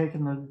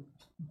taking the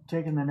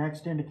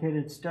next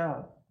indicated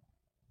step.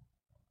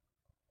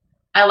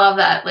 I love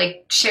that.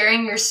 Like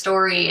sharing your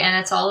story, and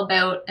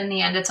in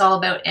the end, it's all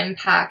about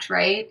impact,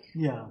 right?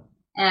 Yeah.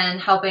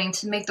 And helping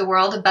to make the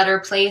world a better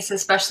place,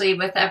 especially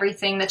with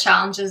everything, the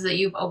challenges that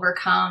you've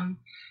overcome.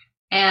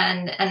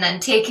 And then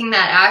taking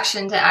that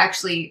action to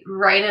actually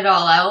write it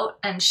all out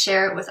and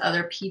share it with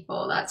other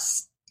people.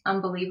 That's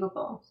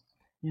unbelievable.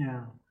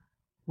 Yeah.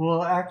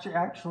 Well,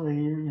 actually,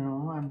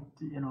 I'm,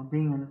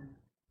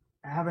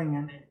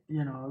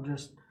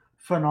 just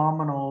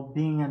phenomenal,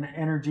 being an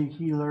energy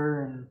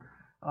healer and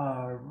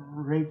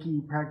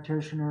Reiki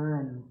practitioner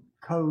and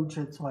coach.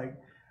 It's like,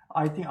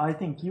 I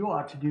think you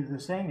ought to do the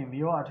same.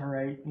 You ought to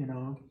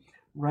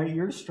write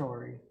your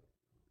story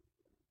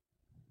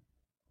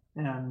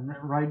and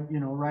write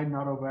an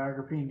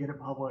autobiography and get it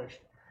published.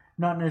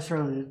 Not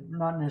necessarily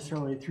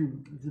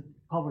through the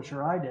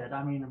publisher I did.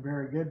 I mean, a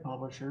very good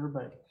publisher,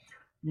 but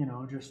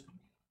just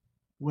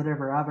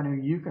whatever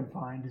avenue you can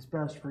find is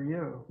best for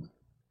you.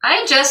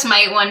 I just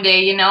might one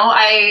day,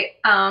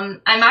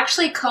 I'm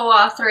actually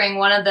co-authoring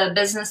one of the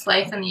Business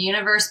Life and the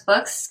Universe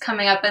books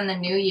coming up in the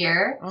new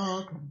year. Oh,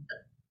 okay.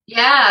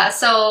 Yeah,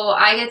 so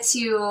I get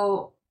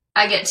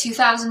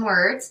 2,000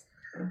 words.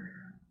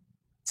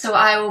 So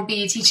I will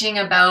be teaching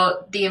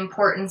about the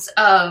importance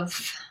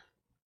of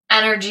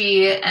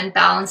energy and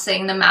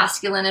balancing the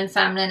masculine and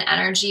feminine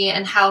energy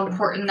and how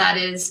important that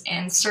is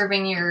in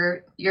serving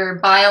your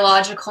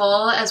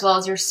biological as well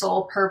as your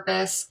soul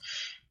purpose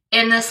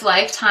in this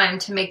lifetime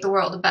to make the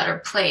world a better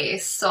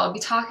place. So I'll be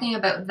talking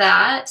about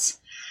that.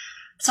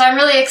 So I'm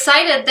really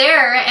excited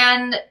there.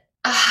 And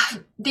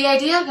the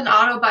idea of an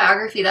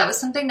autobiography, that was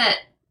something that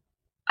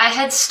I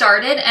had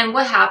started, and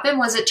what happened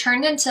was it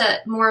turned into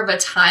more of a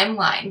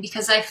timeline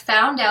because I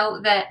found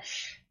out that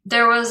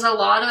there was a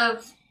lot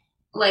of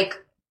like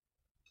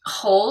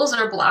holes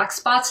or black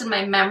spots in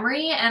my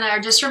memory. And I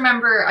just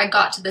remember I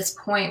got to this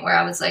point where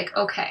I was like,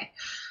 okay,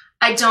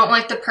 I don't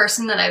like the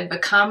person that I've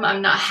become.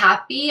 I'm not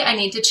happy. I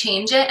need to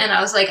change it. And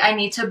I was like, I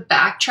need to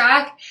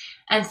backtrack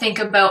and think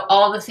about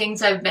all the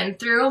things I've been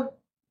through,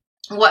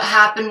 what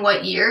happened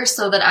what year,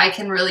 so that I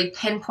can really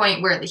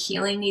pinpoint where the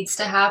healing needs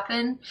to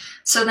happen.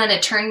 So then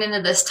it turned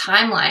into this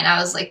timeline. I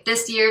was like,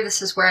 this year,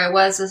 this is where I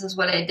was, this is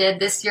what I did.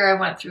 This year I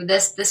went through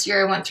this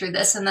year I went through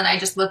this. And then I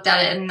just looked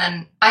at it and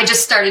then I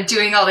just started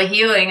doing all the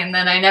healing, and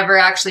then I never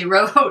actually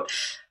wrote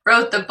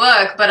the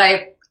book, but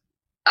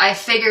I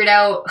figured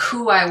out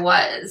who I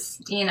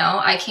was.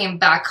 I came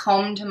back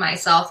home to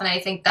myself, and I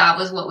think that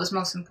was what was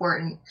most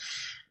important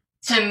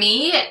to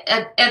me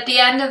at the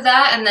end of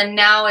that. And then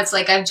now it's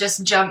like I've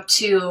just jumped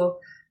to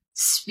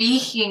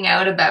speaking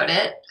out about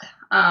it.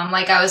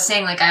 Like I was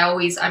saying, like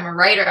I'm a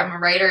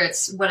writer.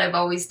 It's what I've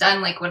always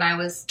done. Like when I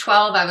was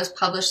 12, I was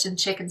published in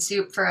Chicken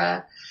Soup for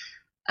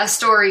a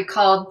story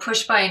called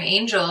Pushed by an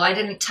Angel. I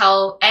didn't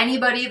tell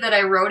anybody that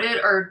I wrote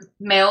it or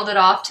mailed it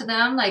off to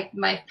them. Like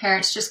my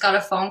parents just got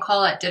a phone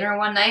call at dinner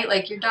one night,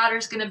 like, your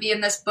daughter's going to be in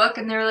this book.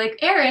 And they were like,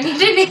 Erin, you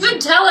didn't even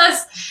tell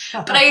us.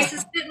 But I used to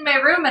sit in my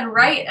room and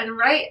write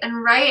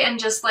and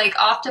just like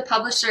off to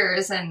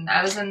publishers. And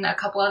I was in a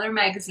couple other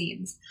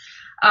magazines.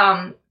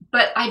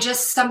 But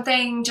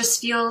something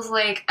just feels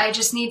like I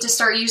just need to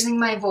start using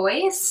my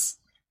voice.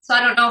 So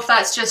I don't know if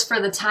that's just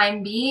for the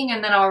time being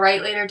and then I'll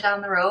write later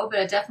down the road, but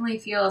it definitely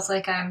feels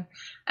like I'm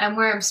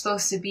where I'm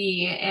supposed to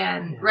be.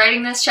 And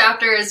writing this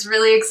chapter is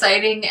really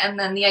exciting. And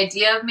then the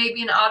idea of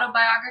maybe an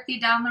autobiography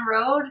down the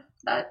road,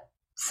 that's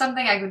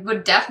something I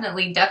would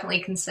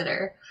definitely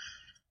consider.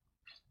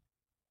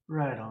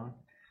 Right on.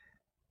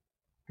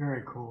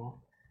 Very cool.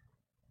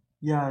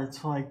 Yeah,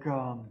 it's like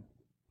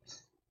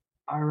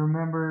I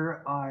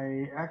remember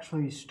I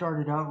actually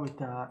started out with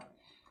that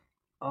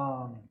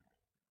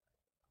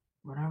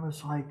when I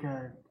was like,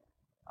 I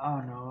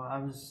don't know, I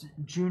was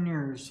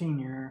junior or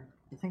senior.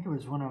 I think it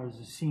was when I was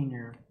a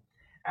senior.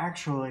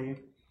 Actually,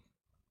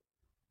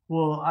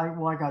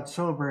 I got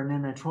sober and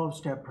in a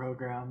 12-step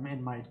program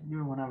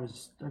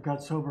I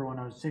got sober when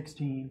I was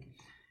 16,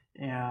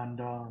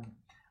 and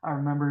I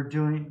remember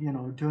doing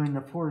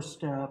the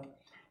 4-step,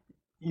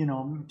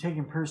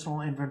 taking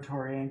personal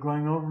inventory and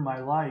going over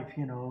my life,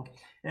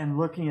 and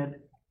looking at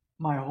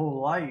my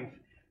whole life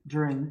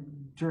during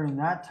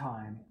that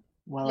time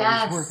while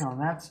I was working on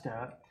that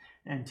step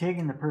and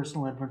taking the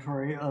personal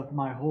inventory of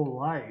my whole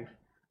life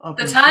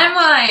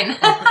timeline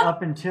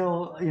up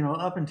until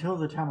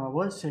the time I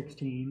was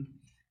 16.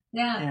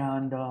 Yeah.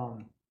 And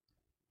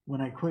when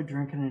I quit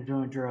drinking and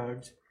doing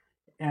drugs,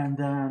 and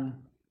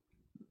then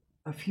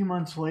a few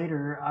months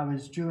later I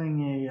was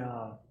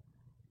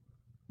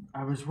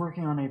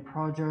working on a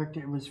project.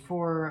 It was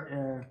for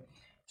a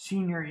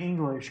senior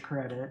English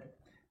credit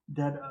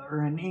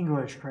or an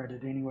English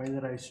credit anyway,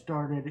 that I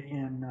started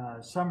in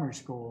summer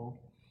school,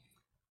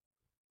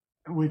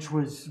 which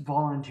was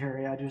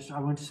voluntary. I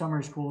went to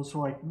summer school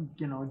so I can,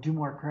 do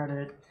more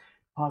credit,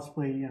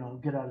 possibly,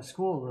 get out of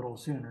school a little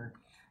sooner.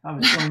 I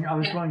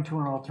was going to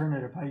an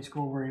alternative high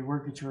school where you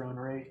work at your own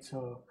rate,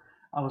 so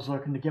I was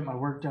looking to get my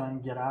work done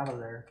and get out of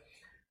there.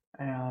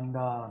 And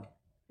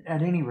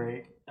at any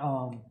rate,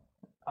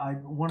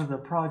 one of the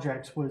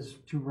projects was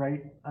to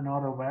write an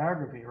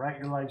autobiography, write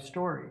your life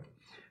story.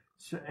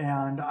 So,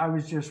 and I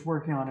was just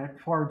working on it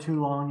far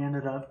too long.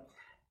 Ended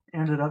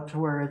up to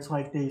where it's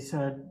like they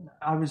said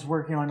I was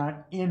working on it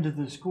into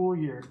the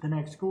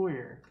next school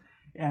year,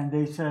 and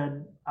they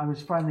said I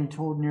was finally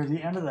told near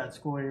the end of that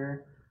school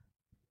year,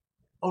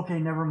 okay,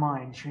 never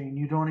mind, Shane,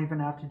 you don't even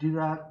have to do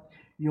that.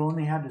 You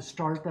only had to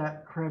start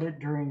that credit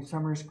during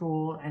summer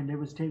school, and it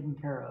was taken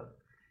care of,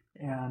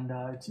 and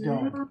it's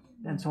done.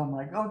 And so I'm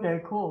like, okay,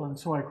 cool. And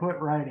so I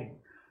quit writing,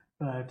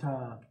 but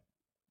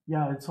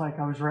yeah, it's like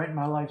I was writing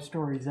my life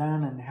stories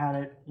then and had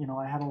it,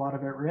 I had a lot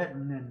of it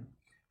written, and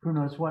who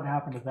knows what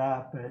happened to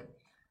that, but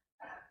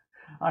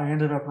I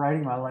ended up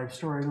writing my life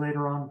story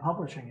later on and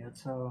publishing it.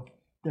 So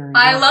there you go.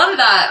 I love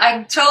that.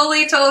 I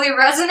totally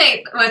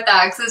resonate with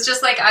that, because it's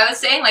just like I was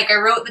saying, like I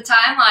wrote the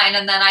timeline,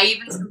 and then I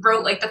even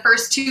wrote like the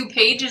first 2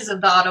 pages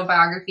of the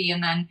autobiography,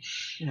 and then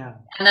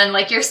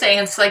like you're saying,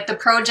 it's like the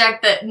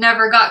project that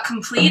never got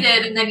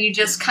completed, and then you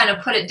just kind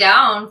of put it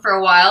down for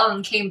a while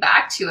and came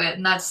back to it,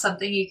 and that's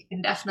something you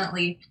can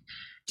definitely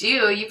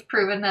do. You've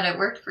proven that it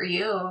worked for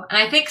you. And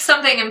I think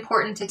something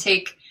important to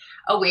take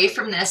away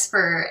from this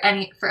for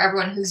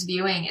everyone who's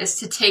viewing is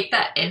to take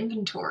that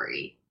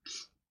inventory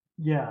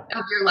Yeah.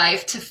 of your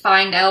life to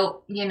find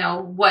out, you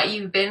know, what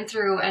you've been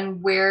through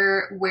and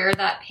where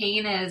that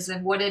pain is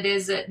and what it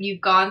is that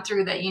you've gone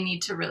through that you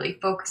need to really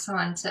focus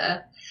on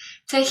to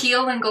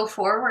heal and go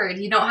forward.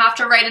 You don't have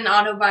to write an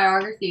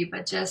autobiography,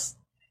 but just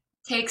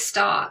take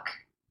stock.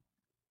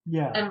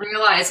 Yeah. And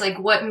realize like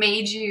what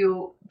made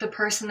you the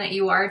person that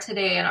you are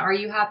today, and are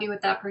you happy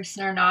with that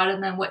person or not,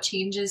 and then what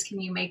changes can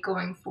you make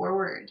going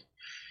forward.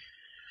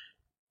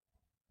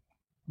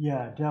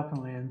 Yeah,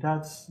 definitely. And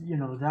that's,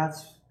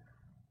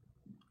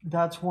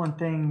 that's one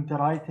thing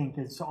that I think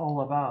it's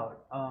all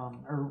about.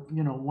 Or,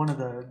 one of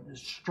the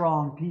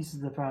strong pieces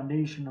of the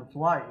foundation of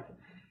life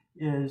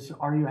is,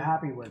 are you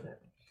happy with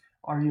it?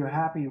 Are you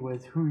happy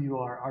with who you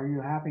are? Are you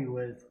happy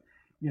with,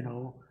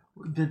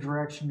 the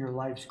direction your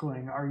life's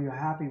going? Are you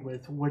happy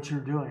with what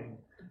you're doing?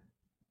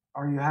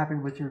 Are you happy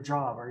with your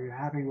job? Are you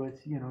happy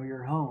with,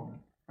 your home?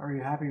 Are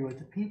you happy with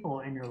the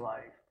people in your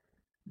life?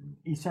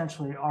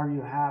 Essentially, are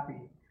you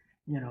happy?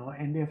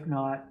 And if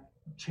not,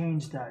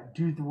 change that.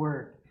 Do the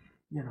work.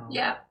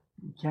 Yeah.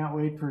 You can't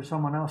wait for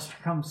someone else to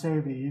come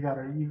save you. You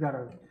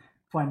gotta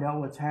find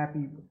out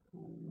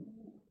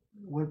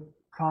what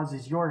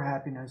causes your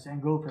happiness,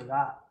 and go for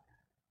that.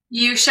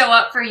 You show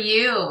up for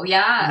you.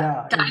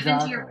 Yeah, Dive exactly.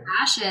 into your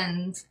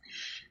passions.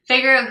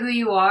 Figure out who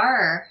you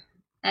are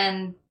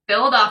and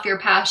build off your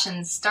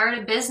passions. Start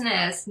a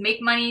business.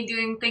 Make money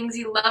doing things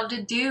you love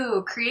to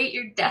do. Create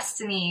your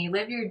destiny.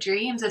 Live your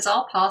dreams. It's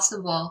all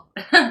possible.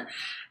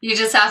 You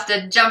just have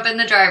to jump in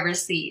the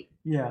driver's seat.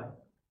 Yeah.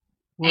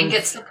 Well, and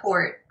get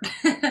support.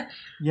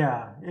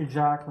 Yeah,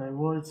 exactly.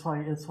 Well, it's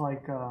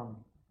like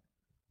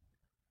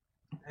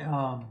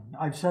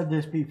I've said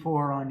this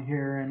before on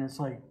here, and it's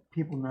like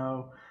people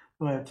know,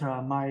 but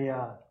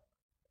my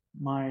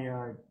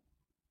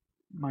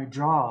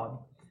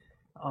job,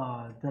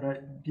 that I,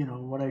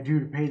 what I do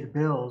to pay the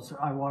bills,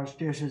 I wash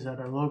dishes at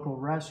a local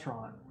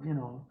restaurant,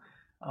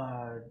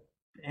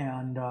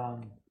 and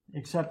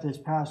except this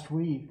past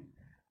week,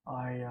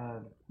 I,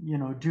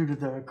 due to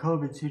the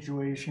COVID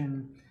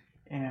situation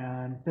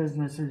and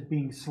businesses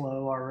being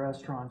slow, our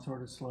restaurant's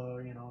sort of slow,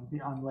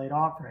 I'm laid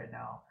off right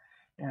now.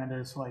 And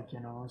it's like,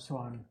 so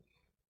I'm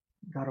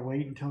got to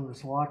wait until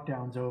this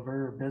lockdown's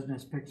over or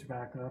business picks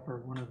back up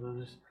or one of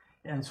those.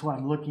 And so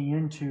I'm looking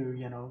into,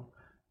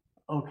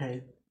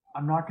 okay,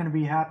 I'm not going to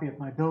be happy if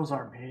my bills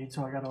aren't paid.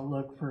 So I got to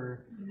look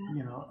for,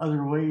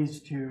 other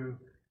ways to,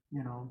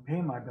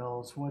 pay my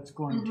bills. What's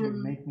going to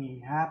make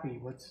me happy?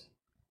 What's,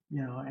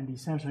 and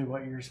essentially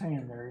what you're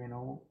saying there,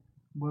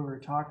 what we're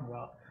talking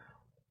about,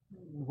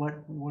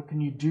 what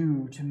can you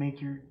do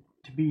to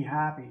to be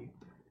happy?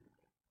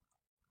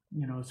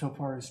 So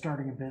far as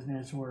starting a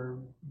business or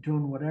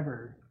doing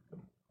whatever,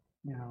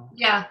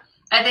 Yeah.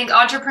 I think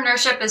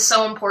entrepreneurship is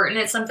so important.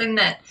 It's something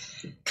that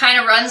kind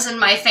of runs in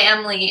my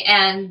family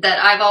and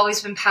that I've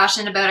always been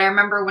passionate about. I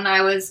remember when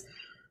I was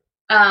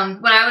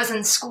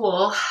in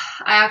school,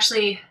 I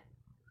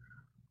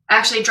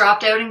actually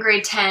dropped out in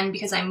grade 10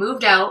 because I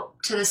moved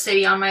out to the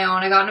city on my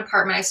own. I got an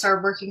apartment. I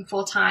started working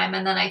full time,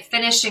 and then I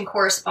finished in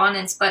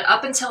correspondence. But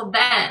up until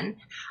then,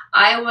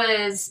 I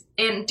was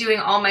doing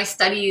all my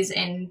studies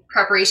in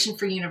preparation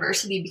for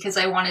university because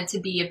I wanted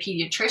to be a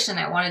pediatrician.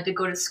 I wanted to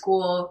go to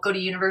school, go to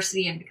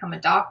university, and become a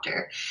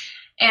doctor.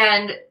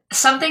 And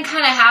something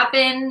kind of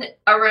happened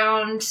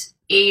around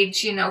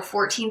age,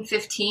 14,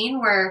 15,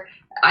 where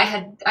I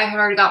had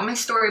already got my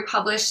story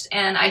published,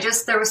 and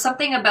there was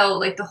something about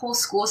like the whole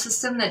school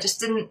system that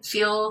just didn't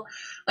feel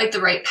like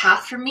the right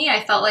path for me.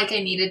 I felt like I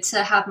needed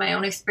to have my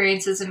own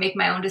experiences and make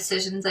my own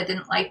decisions. I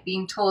didn't like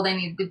being told I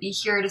needed to be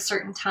here at a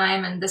certain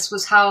time, and this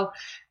was how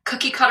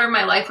cookie cutter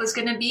my life was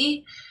going to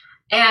be.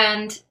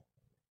 And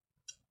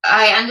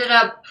I ended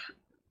up,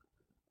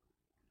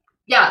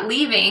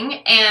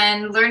 leaving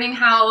and learning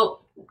how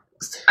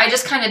I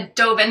just kind of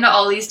dove into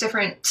all these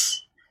different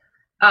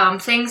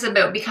things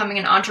about becoming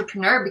an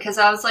entrepreneur, because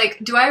I was like,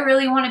 do I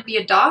really want to be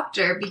a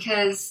doctor?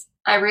 Because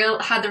I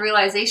had the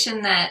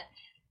realization that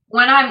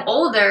when I'm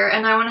older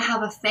and I want to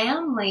have a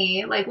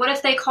family, like what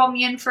if they call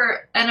me in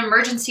for an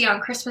emergency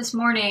on Christmas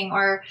morning?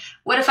 Or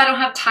what if I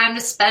don't have time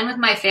to spend with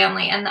my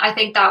family? And I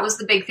think that was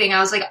the big thing. I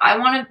was like, I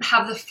want to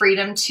have the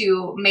freedom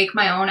to make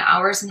my own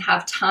hours and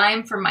have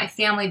time for my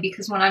family,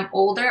 because when I'm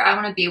older, I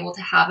want to be able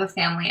to have a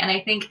family. And I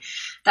think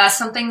that's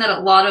something that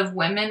a lot of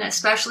women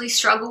especially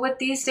struggle with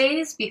these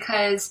days,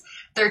 because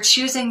they're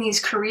choosing these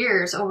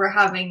careers over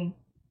having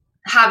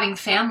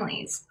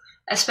families,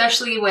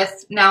 especially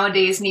with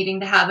nowadays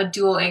needing to have a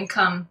dual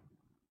income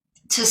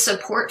to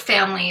support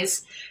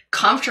families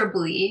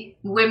comfortably.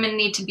 Women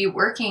need to be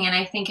working. And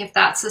I think if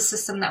that's the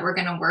system that we're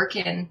going to work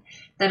in,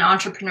 then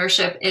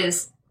entrepreneurship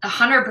is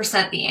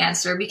 100% the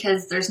answer,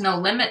 because there's no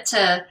limit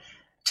to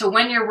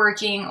when you're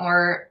working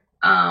or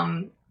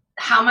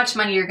how much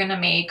money you're going to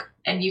make,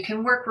 and you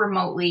can work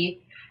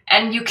remotely,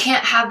 and you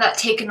can't have that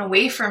taken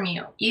away from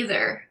you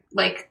either.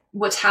 Like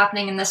what's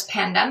happening in this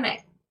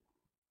pandemic.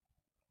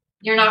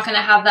 You're not going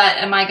to have that.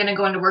 Am I going to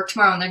go into work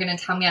tomorrow and they're going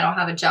to tell me I don't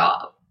have a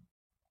job?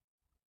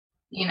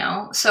 you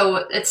know? So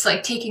it's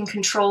like taking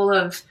control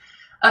of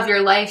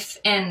your life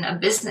in a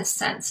business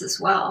sense as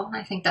well.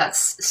 I think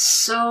that's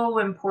so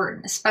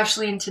important,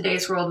 especially in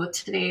today's world with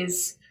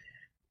today's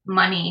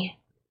money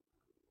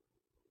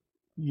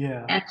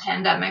Yeah. and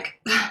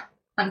pandemic,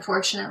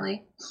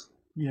 unfortunately.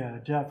 Yeah,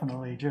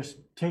 definitely. Just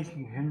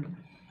taking him,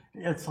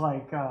 it's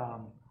like,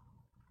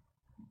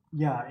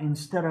 yeah,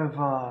 instead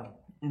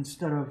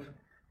of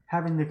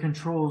having the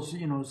controls,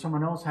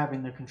 someone else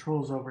having the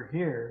controls over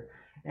here,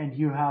 and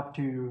you have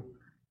to,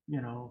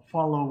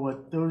 follow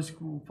what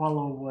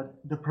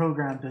the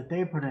program that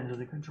they put into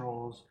the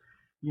controls.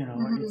 It's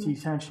Mm-hmm.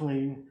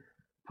 essentially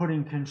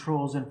putting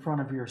controls in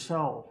front of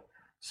yourself,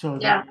 so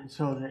Yeah.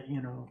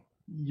 that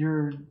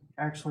you're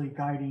actually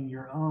guiding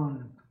your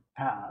own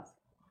path.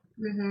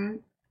 Mm-hmm.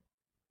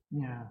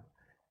 Yeah,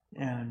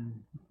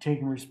 and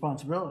taking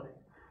responsibility.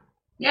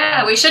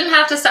 Yeah, Uh, we shouldn't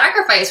have to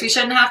sacrifice. We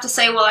shouldn't have to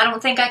say, well, I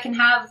don't think I can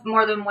have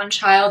more than one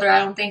child, or I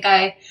don't think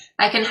I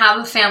can have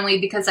a family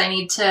because I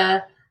need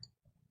to,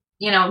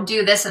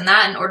 do this and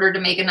that in order to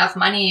make enough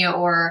money,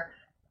 or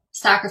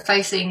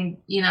sacrificing,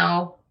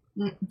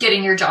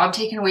 getting your job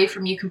taken away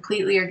from you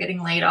completely or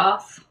getting laid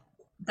off.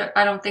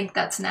 I don't think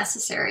that's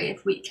necessary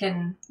if we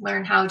can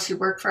learn how to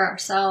work for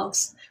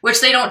ourselves,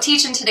 which they don't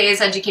teach in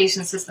today's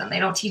education system. They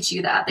don't teach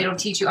you that. They don't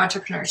teach you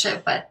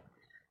entrepreneurship, but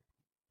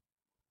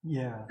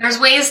yeah, there's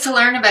ways to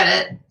learn about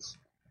it.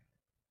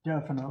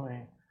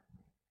 definitely.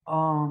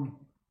 Um,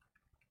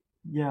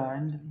 yeah,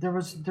 and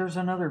there's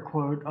another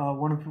quote.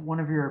 One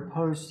of your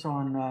posts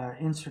on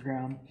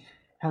Instagram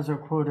has a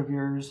quote of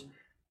yours.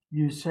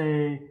 You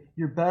say,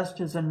 "Your best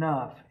is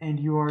enough, and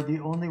you are the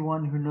only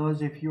one who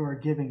knows if you are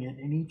giving it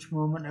in each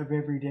moment of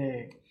every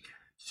day."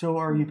 So,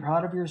 are you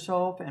proud of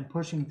yourself and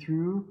pushing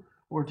through,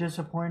 or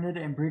disappointed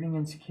and breeding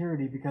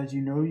insecurity because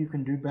you know you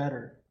can do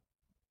better?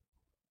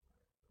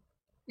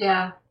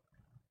 Yeah.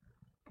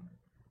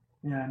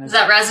 Yeah, and Does it's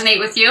that resonate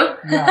with you?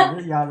 yeah,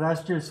 yeah.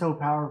 That's just so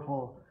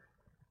powerful,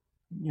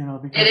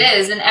 It because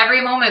is in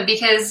every moment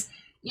because,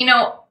 you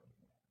know,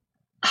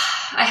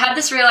 I had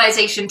this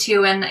realization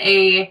too in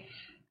a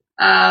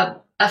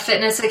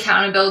fitness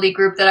accountability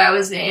group that I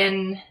was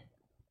in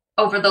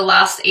over the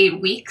last 8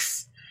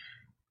 weeks,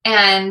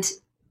 and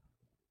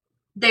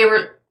they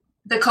were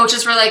the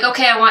coaches were like,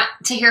 okay, I want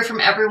to hear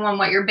from everyone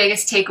what your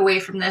biggest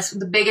takeaway from this,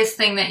 the biggest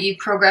thing that you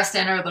progressed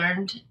in or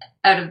learned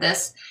out of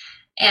this.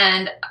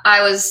 And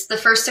I was the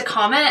first to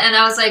comment, and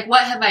I was like,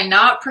 what have I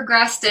not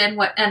progressed in?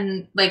 What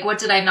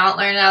did I not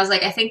learn? And I was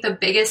like, I think the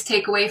biggest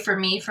takeaway for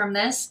me from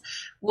this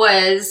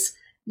was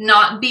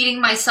not beating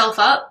myself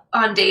up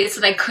on days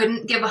that I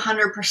couldn't give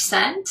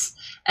 100%,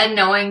 and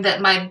knowing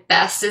that my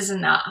best is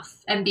enough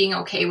and being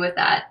okay with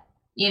that,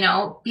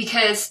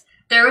 because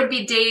there would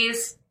be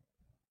days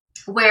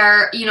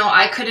where,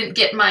 I couldn't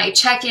get my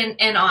check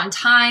in on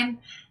time.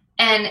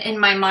 And in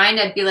my mind,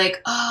 I'd be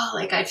like, oh,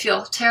 like I'd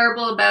feel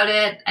terrible about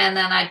it. And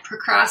then I'd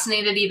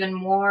procrastinate it even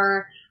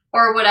more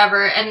or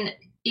whatever. And,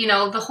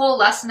 the whole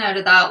lesson out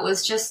of that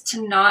was just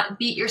to not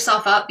beat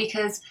yourself up,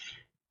 because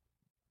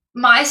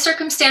my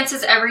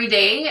circumstances every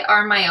day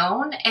are my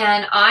own.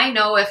 And I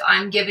know if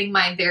I'm giving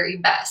my very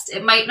best,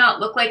 it might not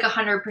look like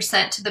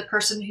 100% to the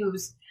person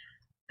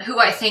who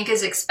I think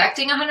is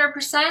expecting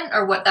 100%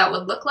 or what that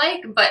would look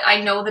like, but I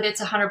know that it's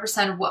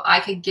 100% of what I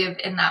could give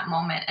in that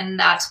moment. And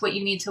that's what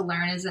you need to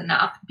learn is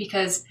enough,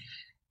 because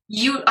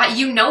you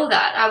know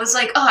that. I was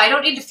like, oh, I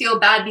don't need to feel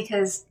bad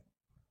because,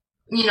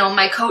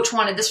 my coach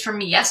wanted this from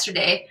me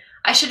yesterday.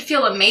 I should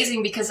feel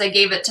amazing because I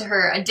gave it to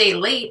her a day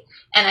late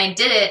and I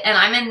did it, and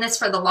I'm in this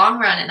for the long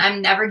run, and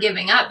I'm never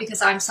giving up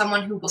because I'm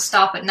someone who will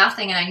stop at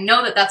nothing. And I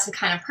know that that's the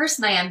kind of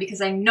person I am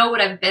because I know what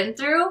I've been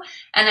through,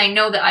 and I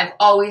know that I've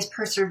always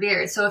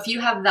persevered. So if you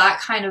have that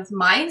kind of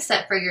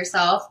mindset for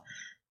yourself,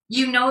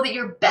 you know that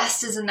your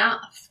best is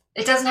enough.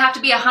 It doesn't have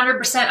to be 100%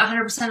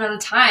 of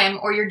the time,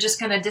 or you're just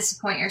going to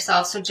disappoint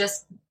yourself. So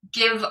just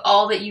give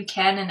all that you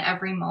can in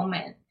every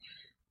moment.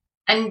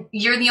 And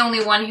you're the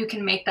only one who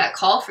can make that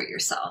call for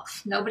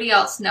yourself. Nobody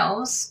else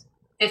knows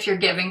if you're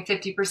giving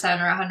 50%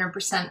 or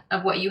 100%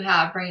 of what you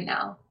have right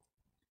now.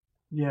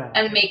 yeah,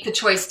 And make the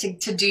choice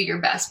to do your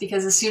best,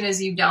 because as soon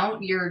as you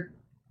don't, you're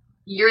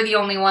the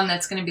only one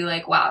that's going to be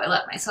like, wow, I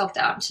let myself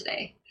down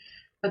today.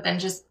 But then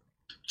just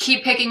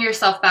keep picking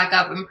yourself back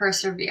up and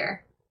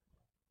persevere.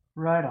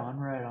 right on,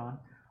 right on.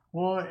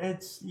 Well, and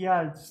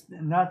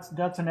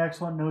that's an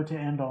excellent note to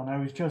end on. I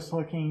was just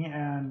looking,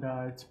 and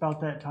it's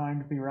about that time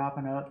to be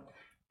wrapping up,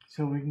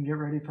 so we can get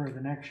ready for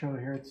the next show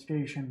here at the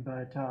station.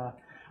 But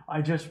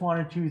I just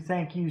wanted to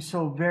thank you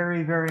so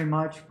very, very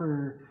much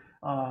for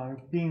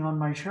being on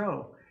my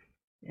show.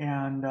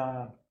 And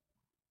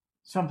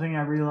something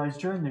I realized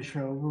during the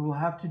show, we will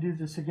have to do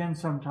this again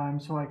sometime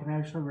so I can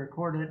actually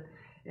record it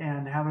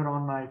and have it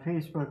on my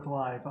Facebook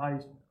Live.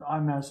 I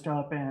messed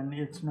up and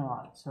it's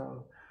not.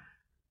 So,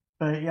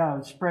 but yeah,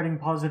 spreading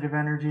positive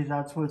energy,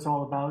 that's what it's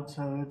all about.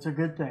 So it's a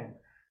good thing.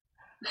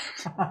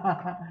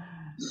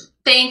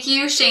 Thank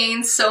you,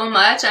 Shane, so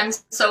much. I'm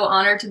so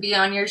honored to be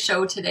on your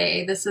show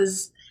today. This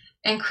is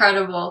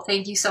incredible.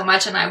 Thank you so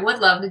much. And I would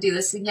love to do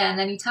this again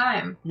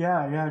anytime.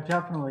 Yeah,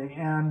 definitely.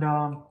 And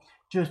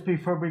just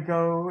before we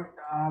go,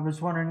 I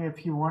was wondering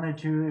if you wanted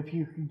to, if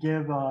you could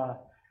give,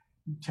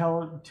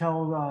 tell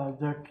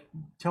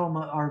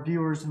our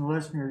viewers and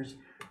listeners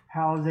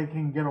how they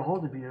can get a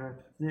hold of you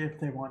if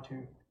they want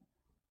to.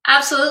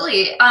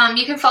 Absolutely.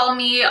 You can follow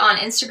me on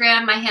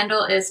Instagram. My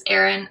handle is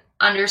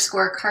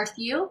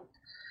Erin_Carthew.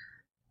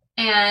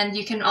 And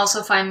you can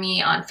also find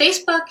me on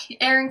Facebook,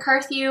 Erin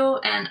Carthew.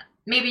 And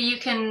maybe you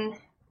can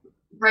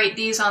write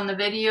these on the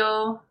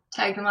video,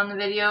 tag them on the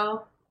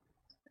video.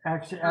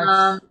 Actually,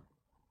 I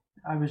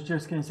was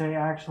just going to say,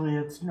 actually,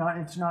 it's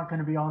not going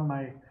to be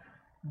on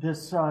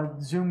this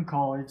Zoom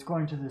call. It's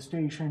going to the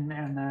station,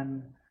 and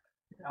then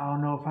I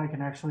don't know if I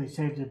can actually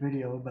save the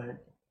video,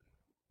 but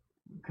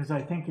because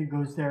I think it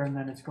goes there and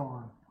then it's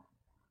gone.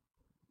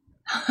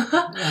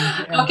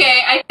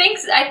 Okay, I think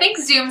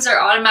Zooms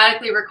are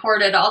automatically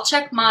recorded. I'll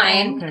check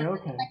mine. Oh,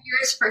 okay. Check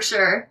yours for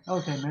sure.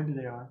 Okay, maybe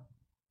they are.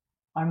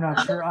 I'm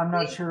not sure. I'm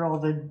not sure all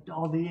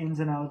the ins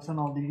and outs and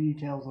all the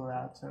details of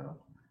that. So.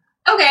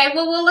 Okay,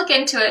 well, we'll look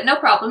into it. No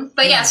problem.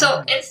 But yeah,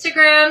 so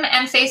Instagram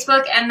and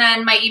Facebook, and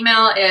then my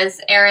email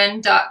is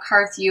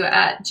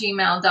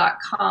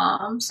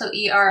erin.carthew@gmail.com. So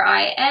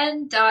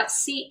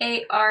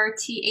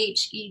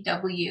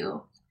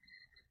ERIN.CARTHEW.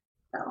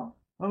 So.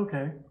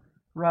 Okay,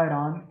 right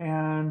on.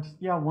 And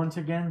yeah, once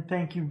again,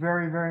 thank you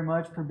very, very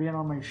much for being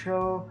on my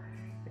show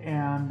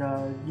and,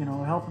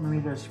 helping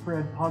me to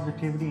spread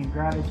positivity and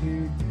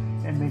gratitude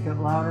and make it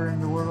louder in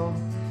the world.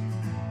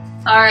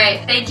 All right.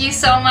 Thank you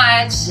so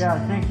much. Yeah,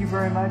 thank you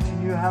very much.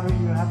 And you have a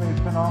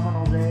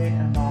phenomenal day,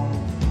 and I'll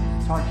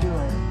talk to you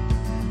later.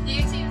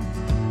 You too.